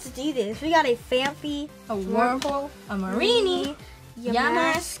guys, let's do this. We got a Fampy, A Wurmple, a Marini,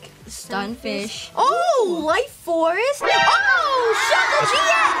 Yamask, Stunfish. Oh, Life Forest. Oh, Shuckle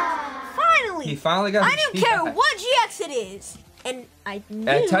GX. Finally. He finally got. I a don't GX. care what GX it is. And I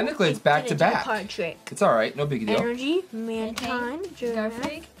knew technically it's back to didn't do a back. card trick. It's all right. No big deal. Energy, Mankind,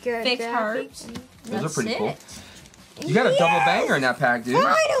 Garfig, Giraffe, Fixed Hearts. Those are pretty cool. It. You got a double banger in that pack, dude.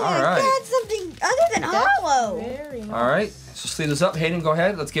 Finally, All right. got something other than hollow. Very nice. All right. So sleeve this up. Hayden, go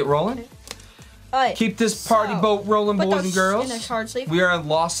ahead. Let's get rolling. Alright, Keep this party So, boat rolling, put boys those and girls. in a card sleeve. We are on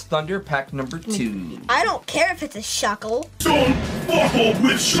Lost Thunder pack number 2. I don't care if it's a Shuckle. Don't fuckle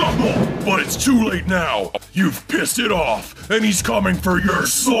with Shuckle! But it's too late now. You've pissed it off, and he's coming for your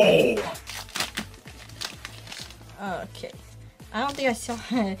soul! Okay. I don't think I saw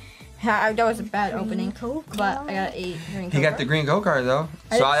that was a bad opening. But I got a green He got the green go card though,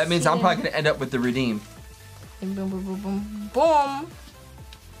 so didn't that means see I'm it. probably gonna end up with the redeem. Boom, boom, boom, boom, boom.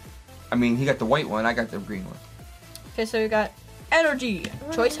 I mean, he got the white one. I got the green one. Okay, so we got Energy,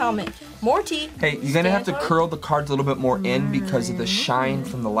 Choice Helmet, Morty, Hey, you're gonna have to curl the cards a little bit more in because of the shine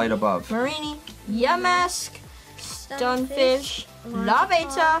from the light above. Marini, Yamask, Stunfish,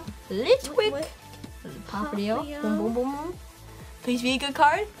 Laveta, Litwick, Paprio, boom, boom, boom, boom. Please be a good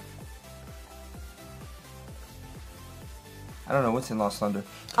card. I don't know what's in Lost Thunder.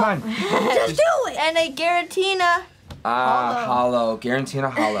 Come on. Just do it. And a Garatina. Ah, hollow. Guaranteeing a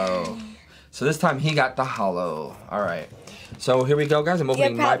hollow. So this time he got the hollow. All right. So here we go, guys. I'm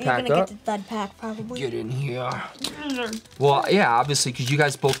opening my pack You're gonna up. get the thud pack, probably. Get in here. Well, yeah, obviously, because you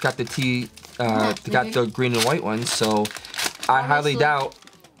guys both got the got the green and white ones, so I highly doubt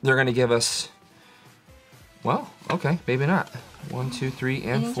they're gonna give us. Well, okay, maybe not. 1, 2, 3,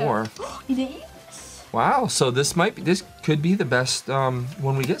 and 4. Wow, so this could be the best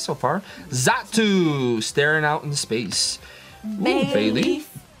one we get so far. Xatu staring out into space. Ooh, Bailey.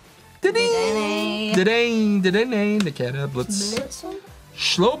 Da-ding, da-ding, the cat blitz.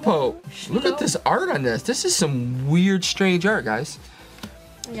 Slowpoke. Look at this art on this. This is some weird, strange art, guys.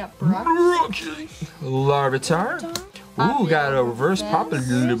 We got Brock. Larvitar. Ooh, got a reverse pop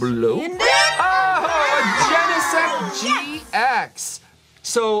below. Oh, Genesect GX.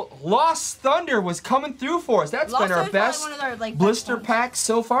 So Lost Thunder was coming through for us. That's been our best blister pack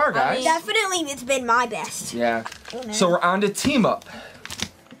so far, guys. Definitely, it's been my best. Yeah. So we're on to Team Up.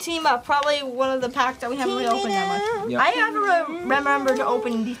 Team Up, probably one of the packs that we haven't really opened that much. Yep. I haven't remembered to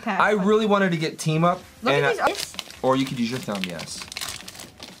open these packs. I really wanted to get Team Up. Look at these. Or you could use your thumb, yes.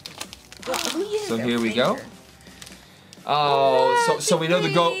 So here we finger? go. Oh, so we know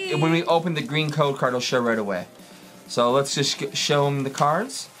when we open the green code card, it'll show right away. So let's just show them the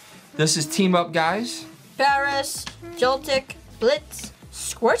cards. This is Team Up, guys. Paris, Joltik, Blitz,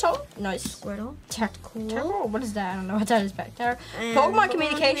 Squirtle, nice. Squirtle. Tactical. What is that? I don't know what that is back there. Pokemon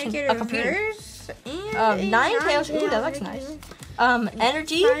Communication, a computer. Ninetales, ooh, that looks nice.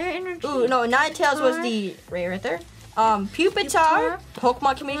 Energy. Ooh, no, Ninetales was the rare right there. Pupitar,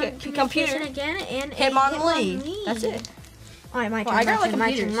 Pokemon Computer, again, and Hitmonlee. That's it. Alright, my turn. I got like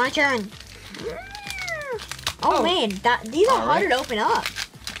computers. My turn. Oh man, these are harder to open up.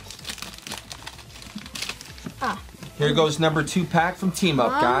 Here goes number 2 pack from Team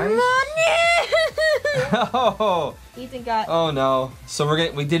Up, guys. Oh, Ethan got. oh no. So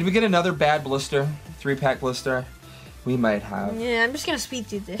we get another bad blister, 3-pack blister. We might have. Yeah, I'm just gonna speed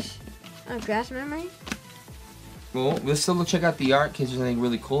through this. Oh, grass memory. Well, we'll still check out the art in case there's anything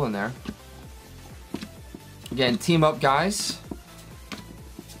really cool in there. Again, Team Up, guys.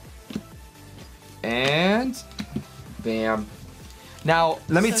 And bam. Now,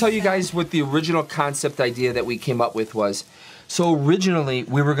 let me tell you guys what the original concept idea that we came up with was. So originally,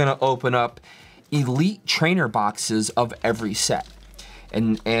 we were gonna open up elite trainer boxes of every set.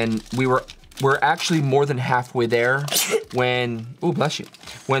 And we're actually more than halfway there when, oh bless you,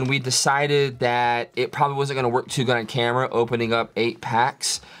 when we decided that it probably wasn't gonna work too good on camera, opening up 8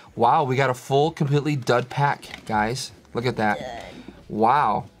 packs. Wow, we got a full, completely dud pack, guys. Look at that.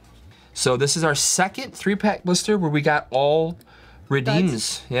 Wow. So this is our second 3-pack blister where we got all redeems.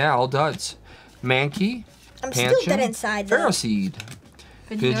 Duds. Yeah, all duds. Mankey, I'm still dead inside though. Ferroseed,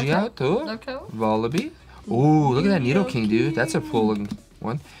 Pidgeotto, Loco. Wallaby. Ooh, look at that Nidoking, dude. That's a cool looking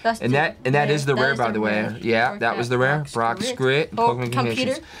one. And that is the rare, by the way. Yeah, that was the rare. Brock's Grit, and Pokemon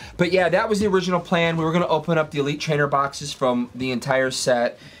Communications. But yeah, that was the original plan. We were gonna open up the Elite Trainer boxes from the entire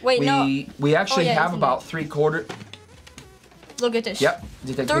set. Wait, we actually have about 3/4. Look at this. Yep.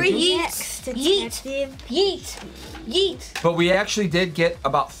 Detective 3 Pikachu. yeets. Yeet. Yeet. But we actually did get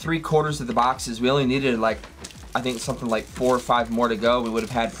about 3/4 of the boxes. We only needed like, I think something like 4 or 5 more to go. We would have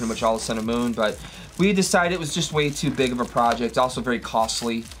had pretty much all of Sun and Moon, but we decided it was just way too big of a project. Also very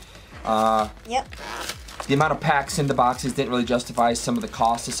costly. Yep. The amount of packs in the boxes didn't really justify some of the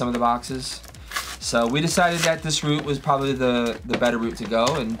cost of some of the boxes. So we decided that this route was probably the better route to go,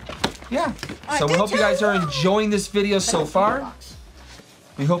 and yeah. So we hope you guys are enjoying this video so far.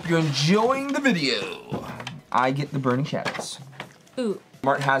 We hope you're enjoying the video. I get the Burning Shadows. Ooh.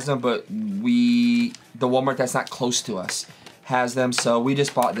 Walmart has them, but the Walmart that's not close to us has them, so we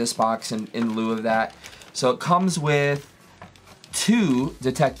just bought this box in lieu of that. So it comes with 2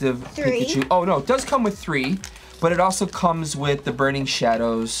 Detective Pikachu. Oh no, it does come with 3, but it also comes with the Burning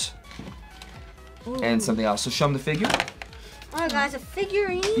Shadows and something else. So show them the figure. Alright guys, a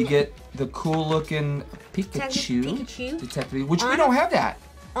figurine. You get the cool looking Pikachu. Detective, which we don't have that.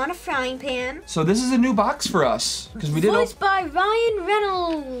 On a frying pan. So this is a new box for us because we did. Voiced by Ryan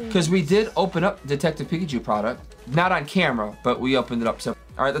Reynolds. Because we did open up Detective Pikachu product, not on camera, but we opened it up. So,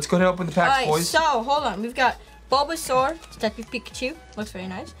 all right, let's go ahead and open the packs, boys. So hold on, we've got Bulbasaur, Detective Pikachu, looks very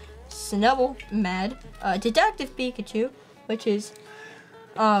nice. Snubble, Mad, Detective Pikachu, which is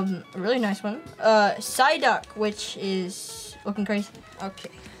a really nice one. Psyduck, which is looking crazy. Okay.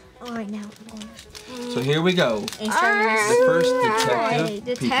 Alright, now. So here we go. The first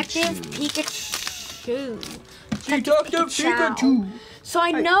Detective Pikachu. Detective Pikachu. So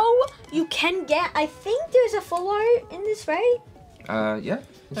I know you can get, I think there's a full art in this, right? Yeah.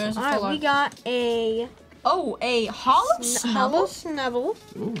 There's a full Alright, art. we got a hollow Snubble. Snubble.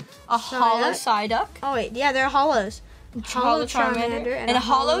 Ooh. A hollow Psyduck. Oh wait, yeah, they're hollows. Hollow Charmander, and a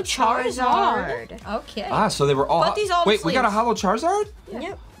Hollow Charizard. Okay. Ah, so they were all. But these all Wait, we got a sleeves. Hollow Charizard?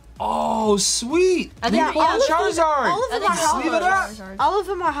 Yep. Oh, sweet. I think all of Charizard. all of them I are think Sleeve it up. Charizards. All of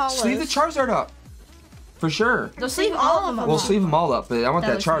them are hollows. Sleeve the Charizard up. For sure. They'll sleeve all of them. We'll sleeve them all up, but I want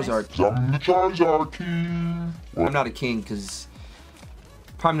that, That looks Charizard. I'm the Charizard King. I'm not a king because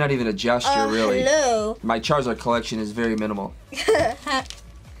probably not even a gesture, really. Hello. My Charizard collection is very minimal.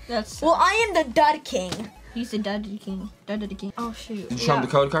 That's Well, I am the Dud King. he's the Duddy King. Duddy King. Oh shoot. Did you show him the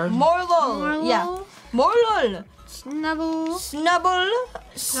code card? Morlul. Yeah. Morlul. Snubble. Snubble.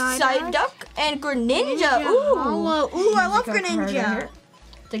 Psyduck. And Greninja. Ooh. Hollow. Ooh, I love Code card right Greninja. here.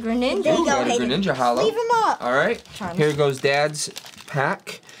 The Greninja. There you Ooh, go, got a Hayden. Greninja Hollow. Leave him up. All right, Charms. here goes Dad's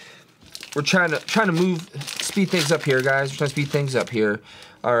pack. We're trying to speed things up here, guys. We're trying to speed things up here.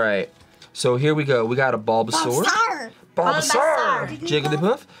 All right, so here we go. We got a Bulbasaur. Bulbasaur.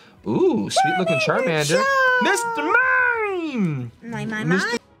 Jigglypuff. Ooh, sweet looking Charmander. Mr. Mime.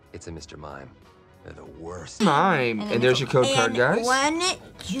 My. It's a Mr. Mime. They're the worst. Mime. And there's your code card, guys. 1,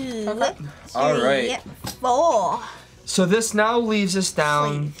 2, All 3, right. 4. So this now leaves us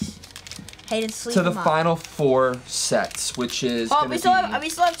down Hayden, sleep to the him up. final 4 sets, which is Oh, gonna we still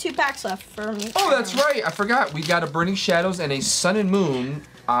be... have 2 packs left for me. Oh, that's right. I forgot. We got a Burning Shadows and a Sun and Moon,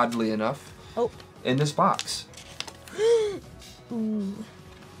 oddly enough, in this box. Ooh.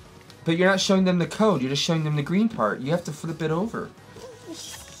 But you're not showing them the code. You're just showing them the green part. You have to flip it over.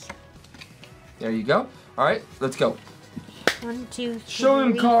 There you go. All right, let's go. 1, 2, 3, Show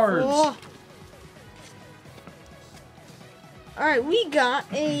them cards. 4. Alright, we got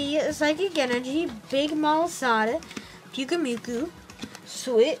a Psychic Energy, Big Malasada, Pikachu,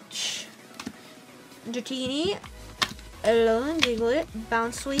 Switch, Dratini, Alolan Diglett,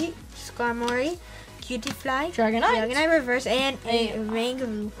 Bounsweet, Skarmory, Cutiefly, Dragonite Reverse, and a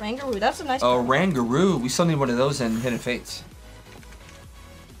Rangaroo. Rangaroo, that's a nice Oh, card. Rangaroo. We still need one of those in Hidden Fates.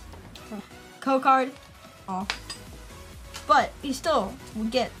 Code card. Oh. But you still will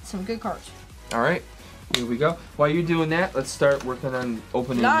get some good cards. All right, here we go. While you're doing that, let's start working on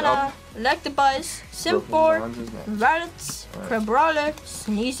opening Lana, up. Electabuzz, Broken Simfor, Bonds is next. Ralts, Alright. Crabrawler,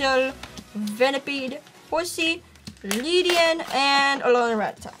 Sneasel, Venipede, Horsey, Lydian, and Alolan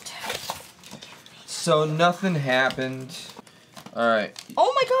Rattata. So nothing happened. All right,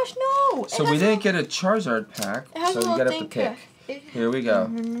 Oh my gosh, no! so we didn't get a Charizard pack, It has so a we little gotta have to thing. pick. Here we go.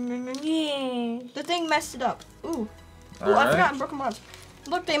 Yeah, the thing messed it up. Ooh. All Ooh, I right. forgot Unbroken Bonds.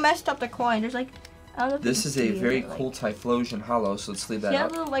 Look, they messed up the coin. There's like, I don't know if This you is can a see it, very but, cool Typhlosion Hollow, so let's leave See that that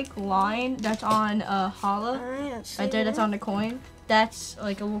up. little like line that's on hollow? Right there, that's on the coin. That's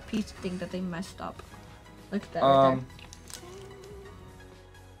like a little piece thing that they messed up. Look at that right there.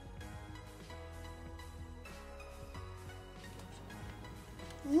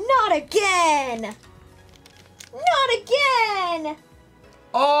 Not again! Not again!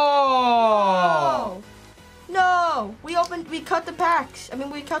 Oh! No! We cut the packs. I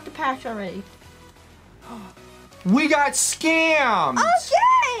mean, we cut the packs already. We got scammed!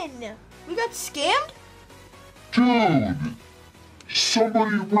 Again! We got scammed? Dude,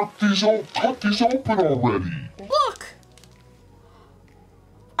 somebody cut these open already. Look!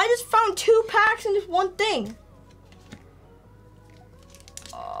 I just found 2 packs in this one thing.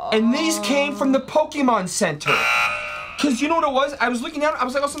 And these came from the Pokemon Center. Cause you know what it was? I was looking down, I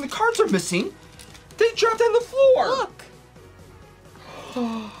was like, oh, some of the cards are missing. They dropped on the floor. Look!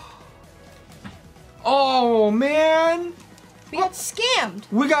 Oh man. We got scammed.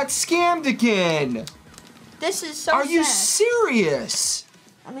 We got scammed again. This is so Are you sad. serious?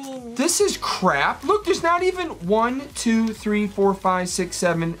 I mean, This is crap. Look, there's not even 1, 2, 3, 4, 5, 6,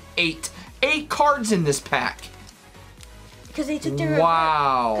 7, 8. 8 cards in this pack. because they took the reverse.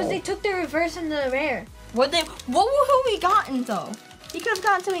 Wow. Because they took the reverse and the rare. What would we gotten though? He could have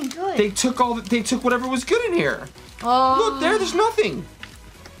gotten something good. They took whatever was good in here. Oh. Look, there's nothing.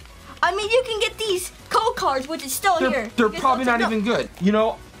 I mean, you can get these code cards, which is still here. They're You can probably still not take even good. You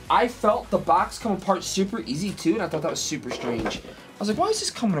know, I felt the box come apart super easy too, and I thought that was super strange. I was like, why is this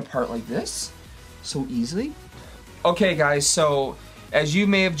coming apart like this? So easily? Okay, guys, so as you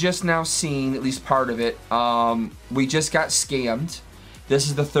may have just now seen, at least part of it, we just got scammed. This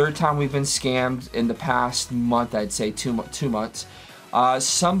is the 3rd time we've been scammed in the past month, I'd say 2 months.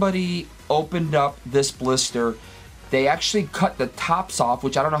 Somebody opened up this blister. They actually cut the tops off,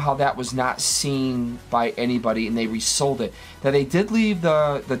 which I don't know how that was not seen by anybody, and they resold it. Now, they did leave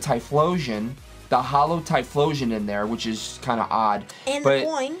the Typhlosion, the hollow Typhlosion in there, which is kind of odd. And the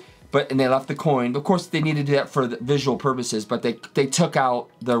coin. And they left the coin. Of course, they needed to do that for the visual purposes, but they took out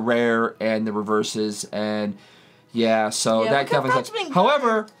the rare and the reverses, and yeah, so Yeah, that we could've definitely. found something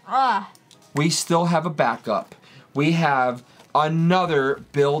However, Ah, we still have a backup. we have another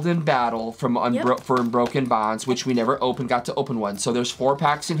build and battle from for Unbroken Bonds, which we never got to open one. So there's 4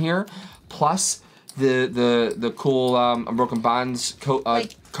 packs in here, plus the cool Unbroken Bonds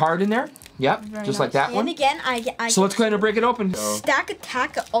card in there. Yep, Very just nice. like that And one. again, I So let's go ahead and break it open. Stack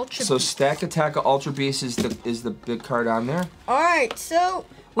Attack Ultra So Beast. Stack Attack Ultra Beast is the big card on there. Alright, so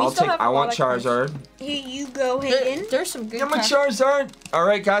I want Charizard. you go Hayden. There's some good Get my cards. Charizard. All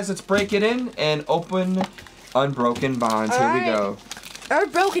right, guys, let's break it in and open Unbroken Bonds. Here we go. Or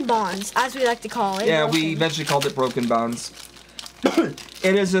Broken Bonds, as we like to call it. Yeah, we eventually called it Broken Bonds.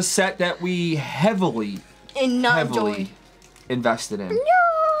 It is a set that we heavily invested in.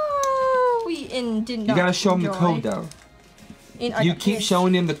 We did You not gotta show them the enjoy. code though. You keep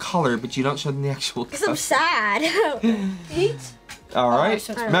showing them the color, but you don't show them the actual Because I'm color. sad. All right.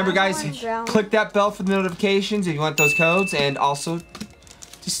 so Remember, guys, brown. click that bell for the notifications if you want those codes, and also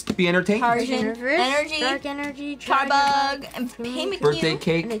just be entertained. Parisian Reverse, Energy, Dark Energy, Charbug, and Pikachu. Birthday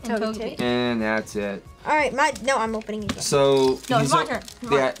cake, and Pokemon. and that's it. Alright, I'm opening it again. So No, he's it's my turn.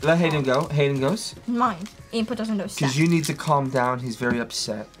 Yeah, let Hayden go. Hayden goes. Mine. And put those in those Because stacks. you need to calm down. He's very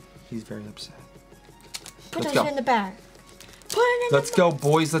upset. He's very upset. Put Let's those go. in the bag. Let's go,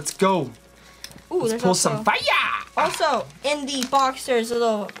 boys. Let's go. Ooh, Let's there's pull also, some fire. Also, in the box, there's a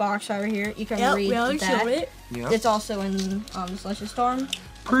little box over here. You can read that. Yeah. It's also in the Celestial Storm.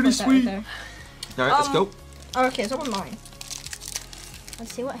 Pretty Put that sweet. right All right, let's go. there. Okay, so open mine.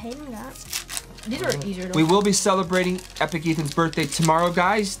 Let's see what Hayden got. These are easier to We will be celebrating Epic Ethan's birthday tomorrow,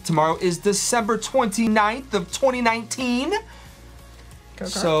 guys. Tomorrow is December 29th of 2019.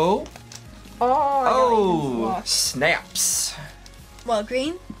 So, oh, snaps. What,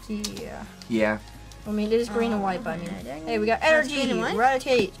 green? Yeah. Yeah. I mean, it is green and white, but I mean, hey, we got Energy, green and white?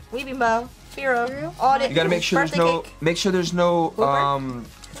 Eradicate, Weeping Bow, Fearow, Audit. You gotta make sure there's no Boomer.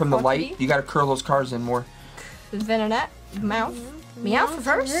 from the Rockety. light. You gotta curl those cards in more. Venonat, Mouth, Meowth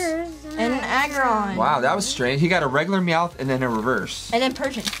reverse, and Aggron. Wow, that was strange. He got a regular Meowth and then a reverse. And then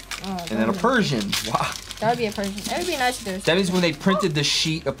Persian. And then a Persian. Wow. That would be a Persian. That would be nice if there's. That means when they printed the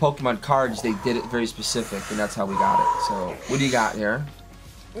sheet of Pokemon cards, they did it very specific, and that's how we got it. So, what do you got here?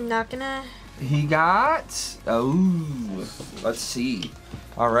 Not gonna. He got. Oh, let's see.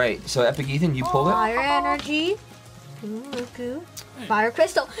 All right. So, Epic Ethan, you pulled it. Fire Energy. Luku. Fire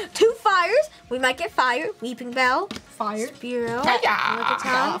Crystal. 2 fires. We might get fire. Weeping Bell. Fire. Spearow.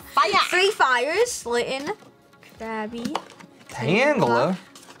 Fire. Fire. 3 fires. Slitten. Krabby. Tangela.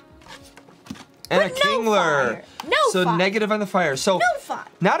 And a No Kingler. fire. No So fire. negative on the fire. So No fire.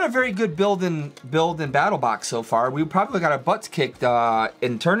 not a very good build and battle box so far. We probably got our butts kicked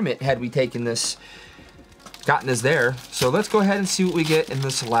in tournament had we gotten us there. So let's go ahead and see what we get in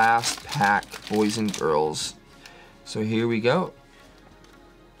this last pack, boys and girls. So here we go.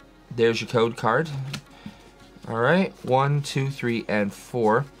 There's your code card. All right, 1, 2, 3, and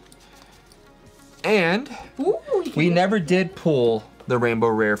 4. And we never did pull the Rainbow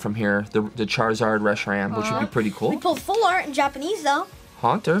Rare from here, the Charizard Reshiram, which would be pretty We cool. pulled full art in Japanese though.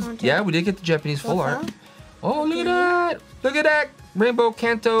 Haunter. Yeah, we did get the Japanese full art. What's Oh, look at that. Look at that. Rainbow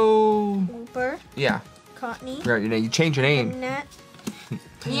Kanto. Hooper. Yeah. Cottony. Right, you change your name. Net.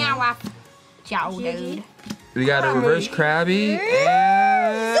 Meow. Ciao, dude. We got a reverse Krabby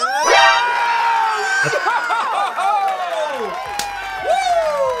and...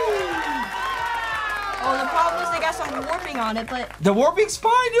 Oh, the problem is they got some warping on it, but The warping's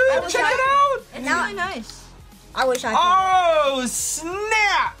fine, dude. wish Check I- it out. it's Now- really nice. I wish I. Oh,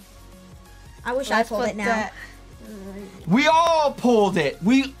 snap. I wish I pulled it now. We all pulled it.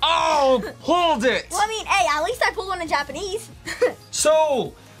 We all pulled it. Well, I mean, hey, at least I pulled one in Japanese.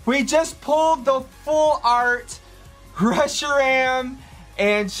 So, we just pulled the full art Reshiram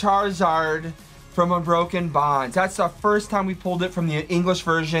and Charizard from Unbroken Bonds. That's the first time we pulled it from the English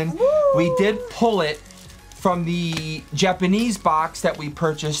version. We did pull it from the Japanese box that we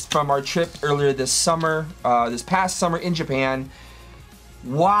purchased from our trip earlier this summer, this past summer in Japan.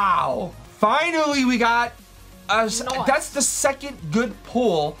 Wow. Finally, we got that's the second good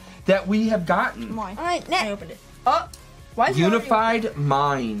pull that we have gotten. Mine. All right, I next. opened it. Oh, why is it Unified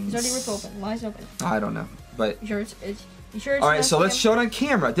Minds. already ripped open? Why is it open? I don't know, but You sure it's all right. not So a let's scam? show it on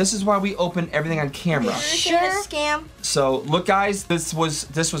camera. This is why we open everything on camera. Sure it's a scam. So look, guys, this was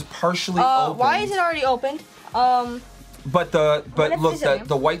partially open. Why is it already opened? But if look, it's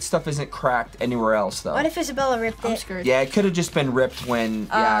the white stuff isn't cracked anywhere else though. What if Isabella ripped I'm it? scared. Yeah, it could have just been ripped when.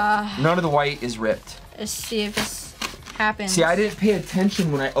 Yeah, none of the white is ripped. Let's see if this happens. See, I didn't pay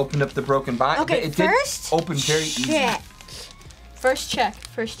attention when I opened up the broken box. Okay, it first, did open very easy. check. First check.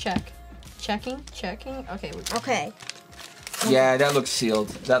 Checking. Okay. Okay. Yeah, that looks sealed.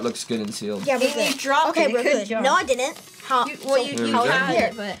 That looks good and sealed. Yeah, we're Maybe you good. dropped Okay, it. we're Good good. job. No, I didn't. How? You Here we go. had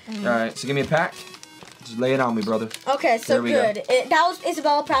it, but All right, so give me a pack. Just lay it on me, brother. Okay, so There we go. good. That was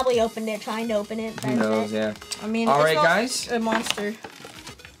Isabella probably opened it, trying to open it. Who knows? Yeah. I mean, All right, it's not guys. a monster.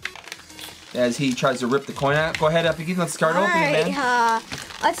 As he tries to rip the coin out, go ahead, Epic. Let's start opening, man. Alright,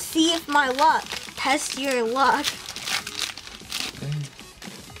 let's see if my luck. Test your luck.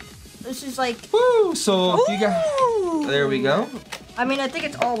 This is like, Woo! So if you got, Ooh. there we go. I mean, I think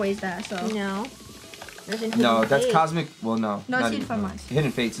it's always that. So No. There's a No, hidden that's fate. cosmic. Well, no. No, it's not Hidden even- Fates.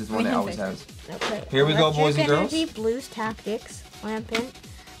 Hidden Fates is the one that Hidden always has. Okay. Here we go, boys and girls. Energy, Blues Tactics, Lampent,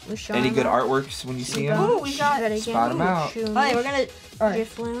 Luciana. Any good artworks when you see them? Ooh, we got Spot 'em out. Alright, we're gonna. Alright.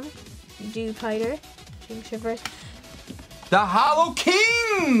 Drifloon, Dewpider, King Shivers. The Hollow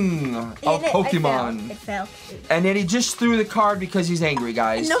King of Pokemon. It fell. And then he just threw the card because he's angry,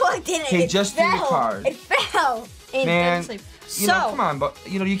 guys. No, I didn't. He It just threw the fell. card. It fell. Man, you know, come on, but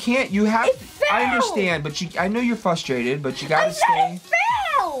you know, you can't. You have. It I fell. understand, but I know you're frustrated, but you gotta I said stay. it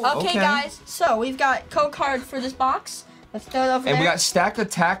fell. Okay, Okay. guys. So we've got code card for this box. Let's throw it over And there. we got Stack of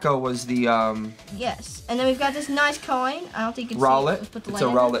Taco was the Yes, and then we've got this nice coin. I don't think you can see it. Rowlet. Let's put the It's light a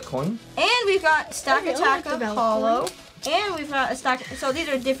in. Rowlet coin. And we've got Stack I like Attack the of Rowlet Hollow. And we've got a stack. So these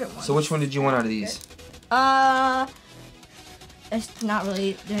are different ones. So which one did you want out of these? It's not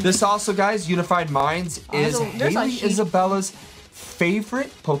really. This also, guys, Unified Minds is there's a Haley sheet. Isabella's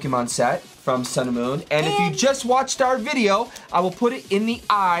favorite Pokemon set from Sun and Moon. And if you just watched our video, I will put it in the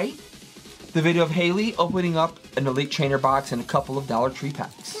eye. The video of Haley opening up an Elite Trainer box and a couple of Dollar Tree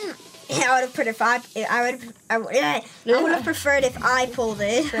packs. I would have put it if I would have preferred if I pulled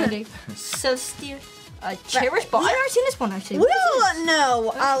it. So steer. Cherished ball. I've never seen this one actually. We all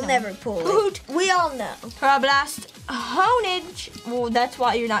know I'll never pull it. We all know. Parablast Honage. Well, that's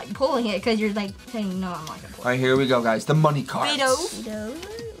why you're not pulling it, because you're like saying no, I'm not gonna pull All right, here we go, guys. The money cards. Vito,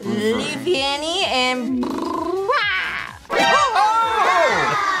 Liviani, and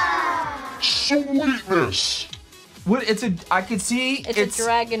Sweetness! What? It's a. I could see it's a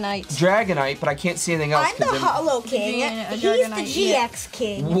Dragonite. Dragonite, but I can't see anything else. I'm the 'cause then- Hollow King. Yeah, a He's the Dragonite, yeah. GX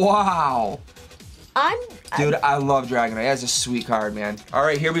King. Wow. Dude, I I love Dragonite. That's a sweet card, man. All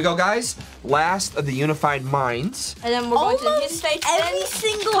right, here we go, guys. Last of the Unified Minds. And then we're going to his almost face. every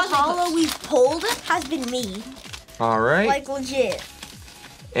single hollow we've pulled has been me. All right. Like legit.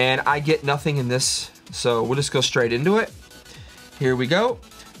 And I get nothing in this, so we'll just go straight into it. Here we go.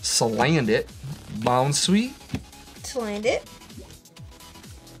 Salandit. Bounsweet. Slammed it.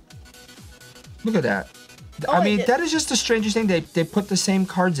 Look at that. Oh, I mean, it- that is just the strangest thing. They put the same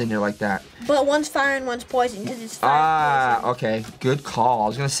cards in there like that. But one's fire and one's poison because it's fire. Ah, and poison. okay. Good call. I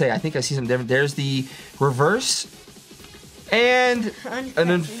was going to say, I think I see some different. There's the reverse and an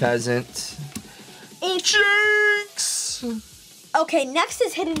Unpheasant. Jinx! Okay, next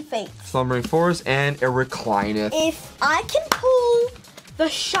is Hidden Fate. Slumbering Forest and a Reclineth. If I can pull the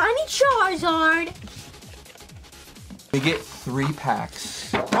shiny Charizard, We get 3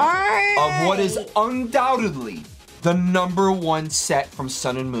 packs of of what is undoubtedly the #1 set from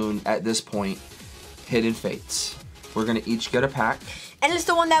Sun and Moon at this point, Hidden Fates. We're gonna each get a pack. And it's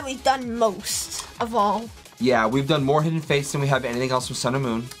the one that we've done most of all. Yeah, we've done more Hidden Fates than we have anything else from Sun and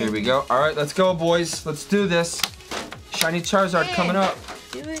Moon. Here we go. All right, let's go, boys. Let's do this. Shiny Charizard coming up.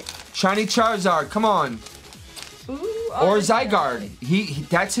 Do it. Shiny Charizard, come on. Ooh, Or Zygarde. He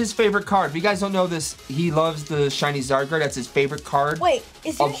that's his favorite card. If you guys don't know this, he loves the shiny Zygarde. That's his favorite card Wait,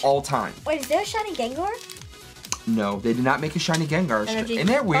 is there of all time. Wait, is there a shiny Gengar? No, they did not make a shiny Gengar. Energy. Isn't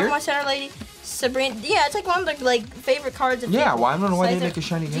that weird? My center lady, Sabrina. Yeah, it's like one of the like favorite cards of Yeah, people. well, I don't know why they Slicer, make a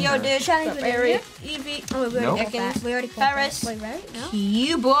shiny Gengar. Geodude, Shiny Barberry, Greninja? Eevee, Oh, wait, we Nope. already got that. We already pulled Ferris, that. Wait, right? No?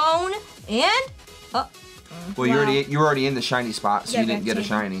 Cubone, and Well, you were already in the shiny spot, so Yeah, you didn't get a that's it.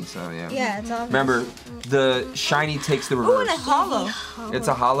 shiny. So yeah. Yeah, it's all. Remember, the shiny takes the ooh, reverse. and a hollow. It's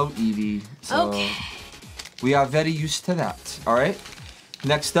a hollow Eevee. So Okay. we are very used to that. All right.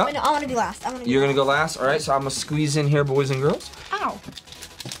 Next up, Wait, no, I want to be last. you're gonna go last. All right. So I'm gonna squeeze in here, boys and girls. Ow.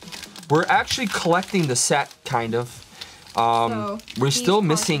 We're actually collecting the set, kind of. So, We're these still cards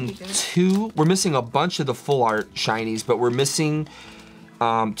missing would be good. 2. We're missing a bunch of the full art shinies, but we're missing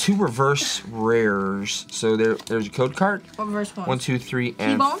 2 reverse rares. So there's a code card. What reverse one? 1, 2, 3,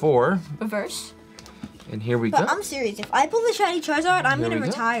 and Cubone? 4. Reverse. And here we But go. I'm serious. If I pull the shiny Charizard, I'm Here gonna we go.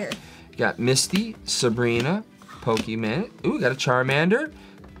 retire. Got Misty, Sabrina, Pokemon. Ooh, got a Charmander,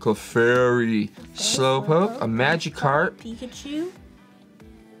 Clefairy, Slowpoke, a Magikarp, Pikachu.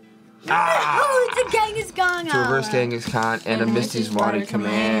 Ah! Oh, it's a Kangaskhan. to reverse Kangaskhan, and a Misty's Water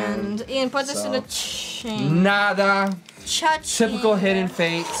Command. Ian, put this in So- a chain. Nada. Cha-ching. Typical Hidden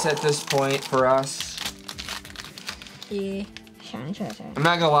Fates at this point for us. Yeah. Shiny Charizard. I'm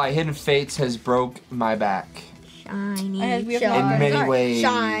not gonna lie, Hidden Fates has broke my back. Shiny we have Charizard. In many ways.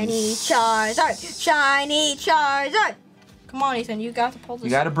 Shiny Charizard. Shiny Charizard. Come on, Ethan. You got to pull this. You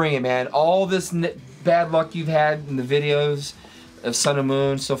gotta bring it, man. All this bad luck you've had in the videos of Sun and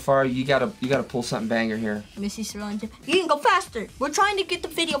Moon so far, you gotta pull something banger here. Missy Sterling. You can go faster. We're trying to get the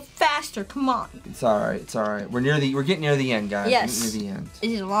video faster. Come on. It's alright, it's alright. We're getting near the end, guys. Yes. We're getting near the end.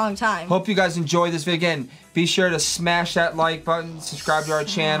 This is a long time. Hope you guys enjoyed this video. Again, be sure to smash that like button, subscribe to our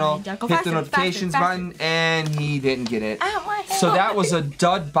channel, Go hit faster, the notifications faster. button, and he didn't get it. Ow, my head. So that was a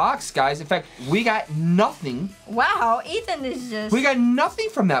dud box, guys. In fact, we got nothing. Wow, Ethan is just. We got nothing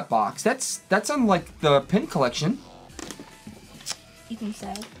from that box. That's unlike the pin collection. Ethan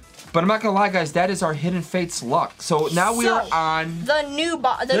said. But I'm not gonna lie, guys. That is our Hidden Fates luck. So now we are on. The new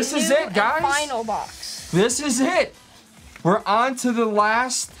box. This is it, guys. Final box. This is it. We're on to the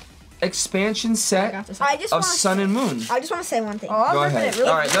last expansion set I just of wanna Sun and Moon. I just want to say one thing. Oh, I'm Go ripping ahead. it really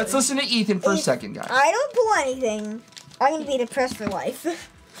All right, good. let's listen to Ethan for a second, guys. I don't pull anything. I'm gonna be depressed for life.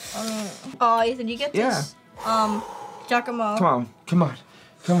 Oh, Ethan, you get this. Giacomo. Come on, come on,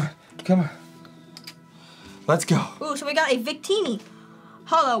 come on, come on. Let's go. Ooh, so we got a Victini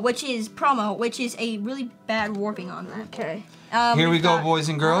Holo, which is promo, which is a really bad warping on that. Okay. Here we we've go, got boys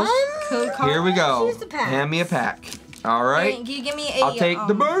and girls. Code card. Here we go. Here's the pack. Hand me a pack. All right. Can you give me a? I'll take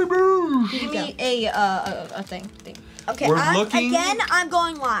the baby. Give me a thing. Okay. We're looking- Again, I'm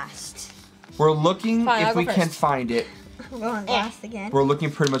going last. We're looking Fine, I'll if go we can first. find it. I'm going last again. We're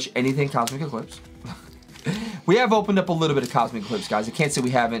looking pretty much anything Cosmic Eclipse. We have opened up a little bit of Cosmic Eclipse, guys. I can't say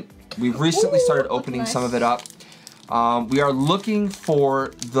we haven't. We've recently started opening nice. some of it up. We are looking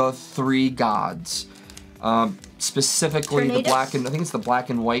for the 3 gods. Specifically the Tornadoes? black and I think it's the black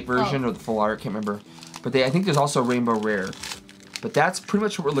and white version or the full art, can't remember. But I think there's also Rainbow Rare. But that's pretty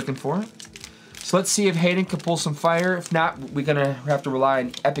much what we're looking for. So let's see if Hayden can pull some fire. If not, we're gonna have to rely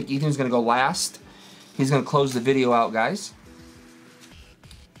on Epic. Ethan's gonna go last. He's gonna close the video out, guys.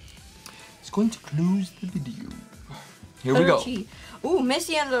 He's going to close the video. Here we go. Perucci. Ooh,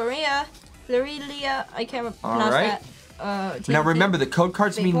 Missy and Lorelia, I can't pronounce right. that. Now remember, the code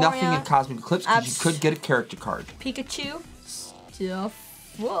cards mean nothing in Vaporeon, Cosmic Eclipse because you could get a character card. Pikachu,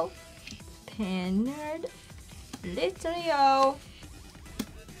 Stuffle, Pennard, Blitzerio,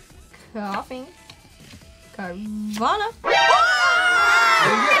 Coughing, Carvana.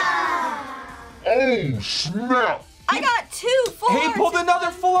 Oh, snap! I got 2 full He arts. pulled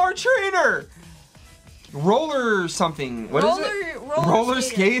another full art trainer. Roller something. What is it? Roller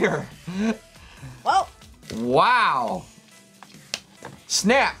skater. Well, Wow.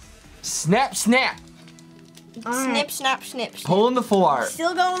 Snap. Snap, snap. Snip, snap, snip. Pulling the full art.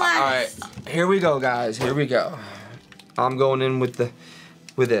 still going All right. last. Here we go, guys. Here we go. I'm going in with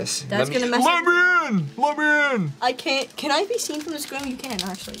this. That's Let me gonna mess Let me in. Let me in. I can't. Can I be seen from the screen? You can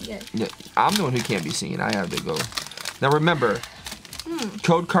actually. Yeah. Yeah, I'm the one who can't be seen. I have to go. Now remember,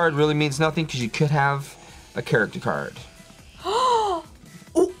 code card really means nothing because you could have a character card. Oh.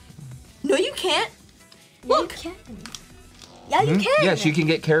 No, you can't. Look. You can. Yeah, you can. Yes, you can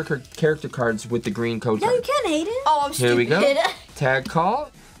get character cards with the green code Yeah, card. you can, Hayden. Oh, I'm stupid. Here we go. Tag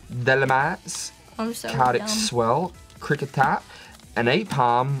Call, Delamats, I'm so Chaotic dumb. Swell, Cricketot, an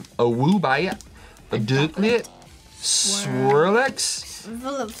Apom, a Woobat, a Dukelet, Swirlix,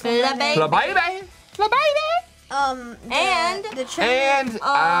 Flababy, And the trainer. and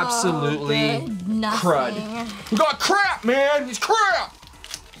absolutely nothing. crud. We got crap, man. It's crap.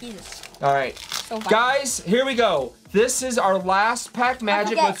 Jesus. All right, So bad. guys, here we go. This is our last pack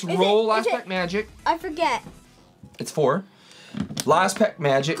magic. forget. Let's Is roll it- last is it- pack magic. I forget. It's 4. Last pack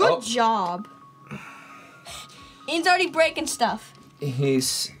magic. Good Oh, job. Ian's already breaking stuff.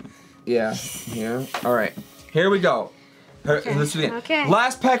 he's, yeah, here. All right, here we go. Let's do it. Okay.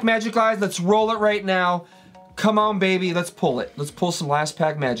 Last pack magic, guys. Let's roll it right now. Come on, baby. Let's pull it. Let's pull some last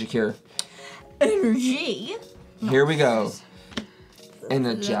pack magic here. Energy. Here we go.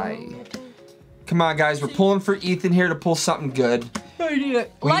 Energize. Come on, guys. We're pulling for Ethan here to pull something good. We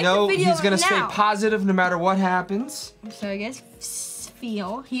Like know the video he's gonna stay now. positive no matter what happens. So I guess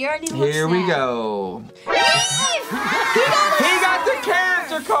feel. He already looks Here we sad. go. He got the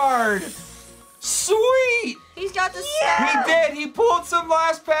character card. Sweet. He's got the He did. He pulled some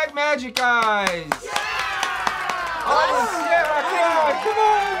last pack magic, guys. Oh, yeah, come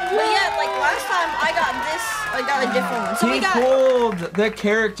on. But yeah, like last time I got this, I got a different one. So He we got, pulled the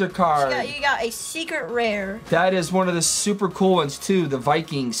character card. you got a secret rare. That is one of the super cool ones too. The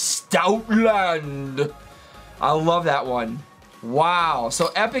Viking Stoutland. I love that one. Wow. So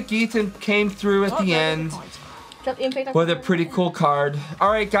Epic Ethan came through at the end with a pretty cool card. All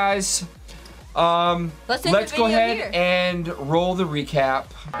right, guys. Let's go ahead and roll the recap.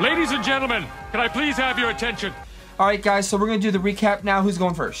 Ladies and gentlemen, can I please have your attention? All right, guys, so we're going to do the recap now. Who's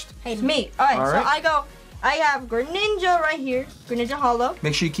going first? Hey, it's me. All right, so I have Greninja right here. Greninja Hollow.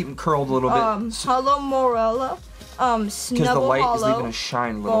 Make sure you keep them curled a little bit. Hollow Morella. Snubble the light Hollow. is leaving a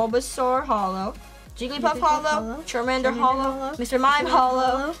shine a little. Bulbasaur Hollow. Jigglypuff Hollow. Charmander Hollow. Mr. Mime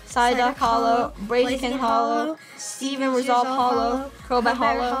Hollow. Psyduck Hollow. Blaziken Hollow. Steven Resolve Hollow. Crobat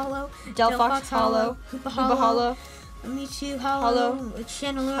Hollow. Delphox Hollow. Hoopa Hollow. Mewtwo Hollow,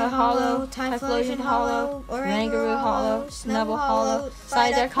 Chandelure Hollow, Typhlosion Hollow, Oranguru Hollow, Snubble Hollow,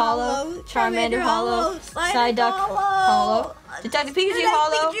 Psyduck Hollow, Charmander Hollow, Psyduck Hollow, Detective Pikachu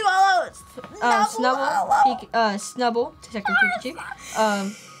Hollow, Snubble, Detective Pikachu,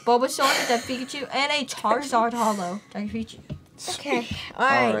 Bulbasaur, Detective Pikachu, and a Charizard Hollow, Detective Pikachu. Okay,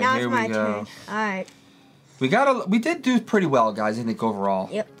 alright, now it's my turn. Alright. We did do pretty well, guys, I think, overall.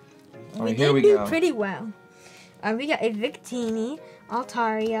 Yep. Alright, here we do pretty well. We got a Victini,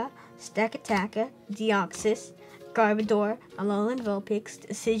 Altaria, Stakataka, Deoxys, Garbodor, Alolan Vulpix,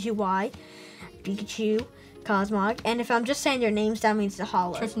 Decidueye, Pikachu, Cosmog, and if I'm just saying their names, that means the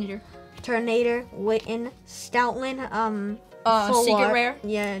Hollow. Tornador, Witten, Stoutland, Secret Rare.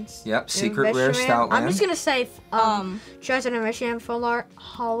 Yeah, it's Secret Rare, Stoutland. I'm just gonna say Charizard and Reshiram Full Art,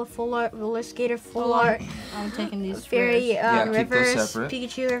 Hollow Full Art, Velasquator Full Art. I'm taking these Fairy Reverse, separate.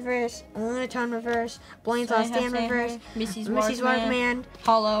 Pikachu Reverse, Lunatone Reverse, Blaine's Last Stand Reverse, Missy's Warpman,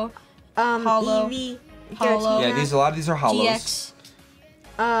 Hollow, Eevee, Hollow. Yeah, a lot of these are hollows.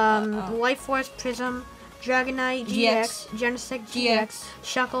 GX. Life Force Prism, Dragonite GX, Genesect GX,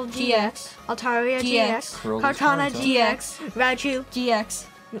 Shuckle GX, Altaria GX, Kartana GX, Raichu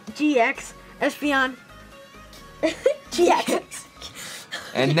GX, Espeon GX.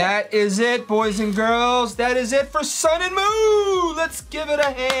 And that is it, boys and girls. That is it for Sun and Moon. Let's give it a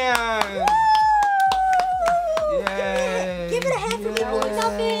hand. Yay. Give it a hand for people with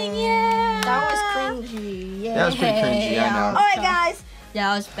nothing. Yeah. That was cringy. Yeah. That was pretty cringy, I know. Alright, guys.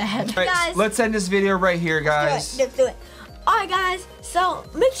 Yeah, that was bad. All right, guys. Let's end this video right here, guys. Let's do it. Alright, guys. So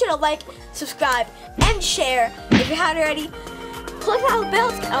make sure to like, subscribe, and share if you haven't already. Click on the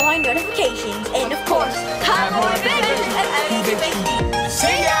bells and all notifications. And of course, have more adventures at EpicTubeHD.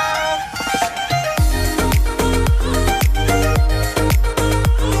 See ya!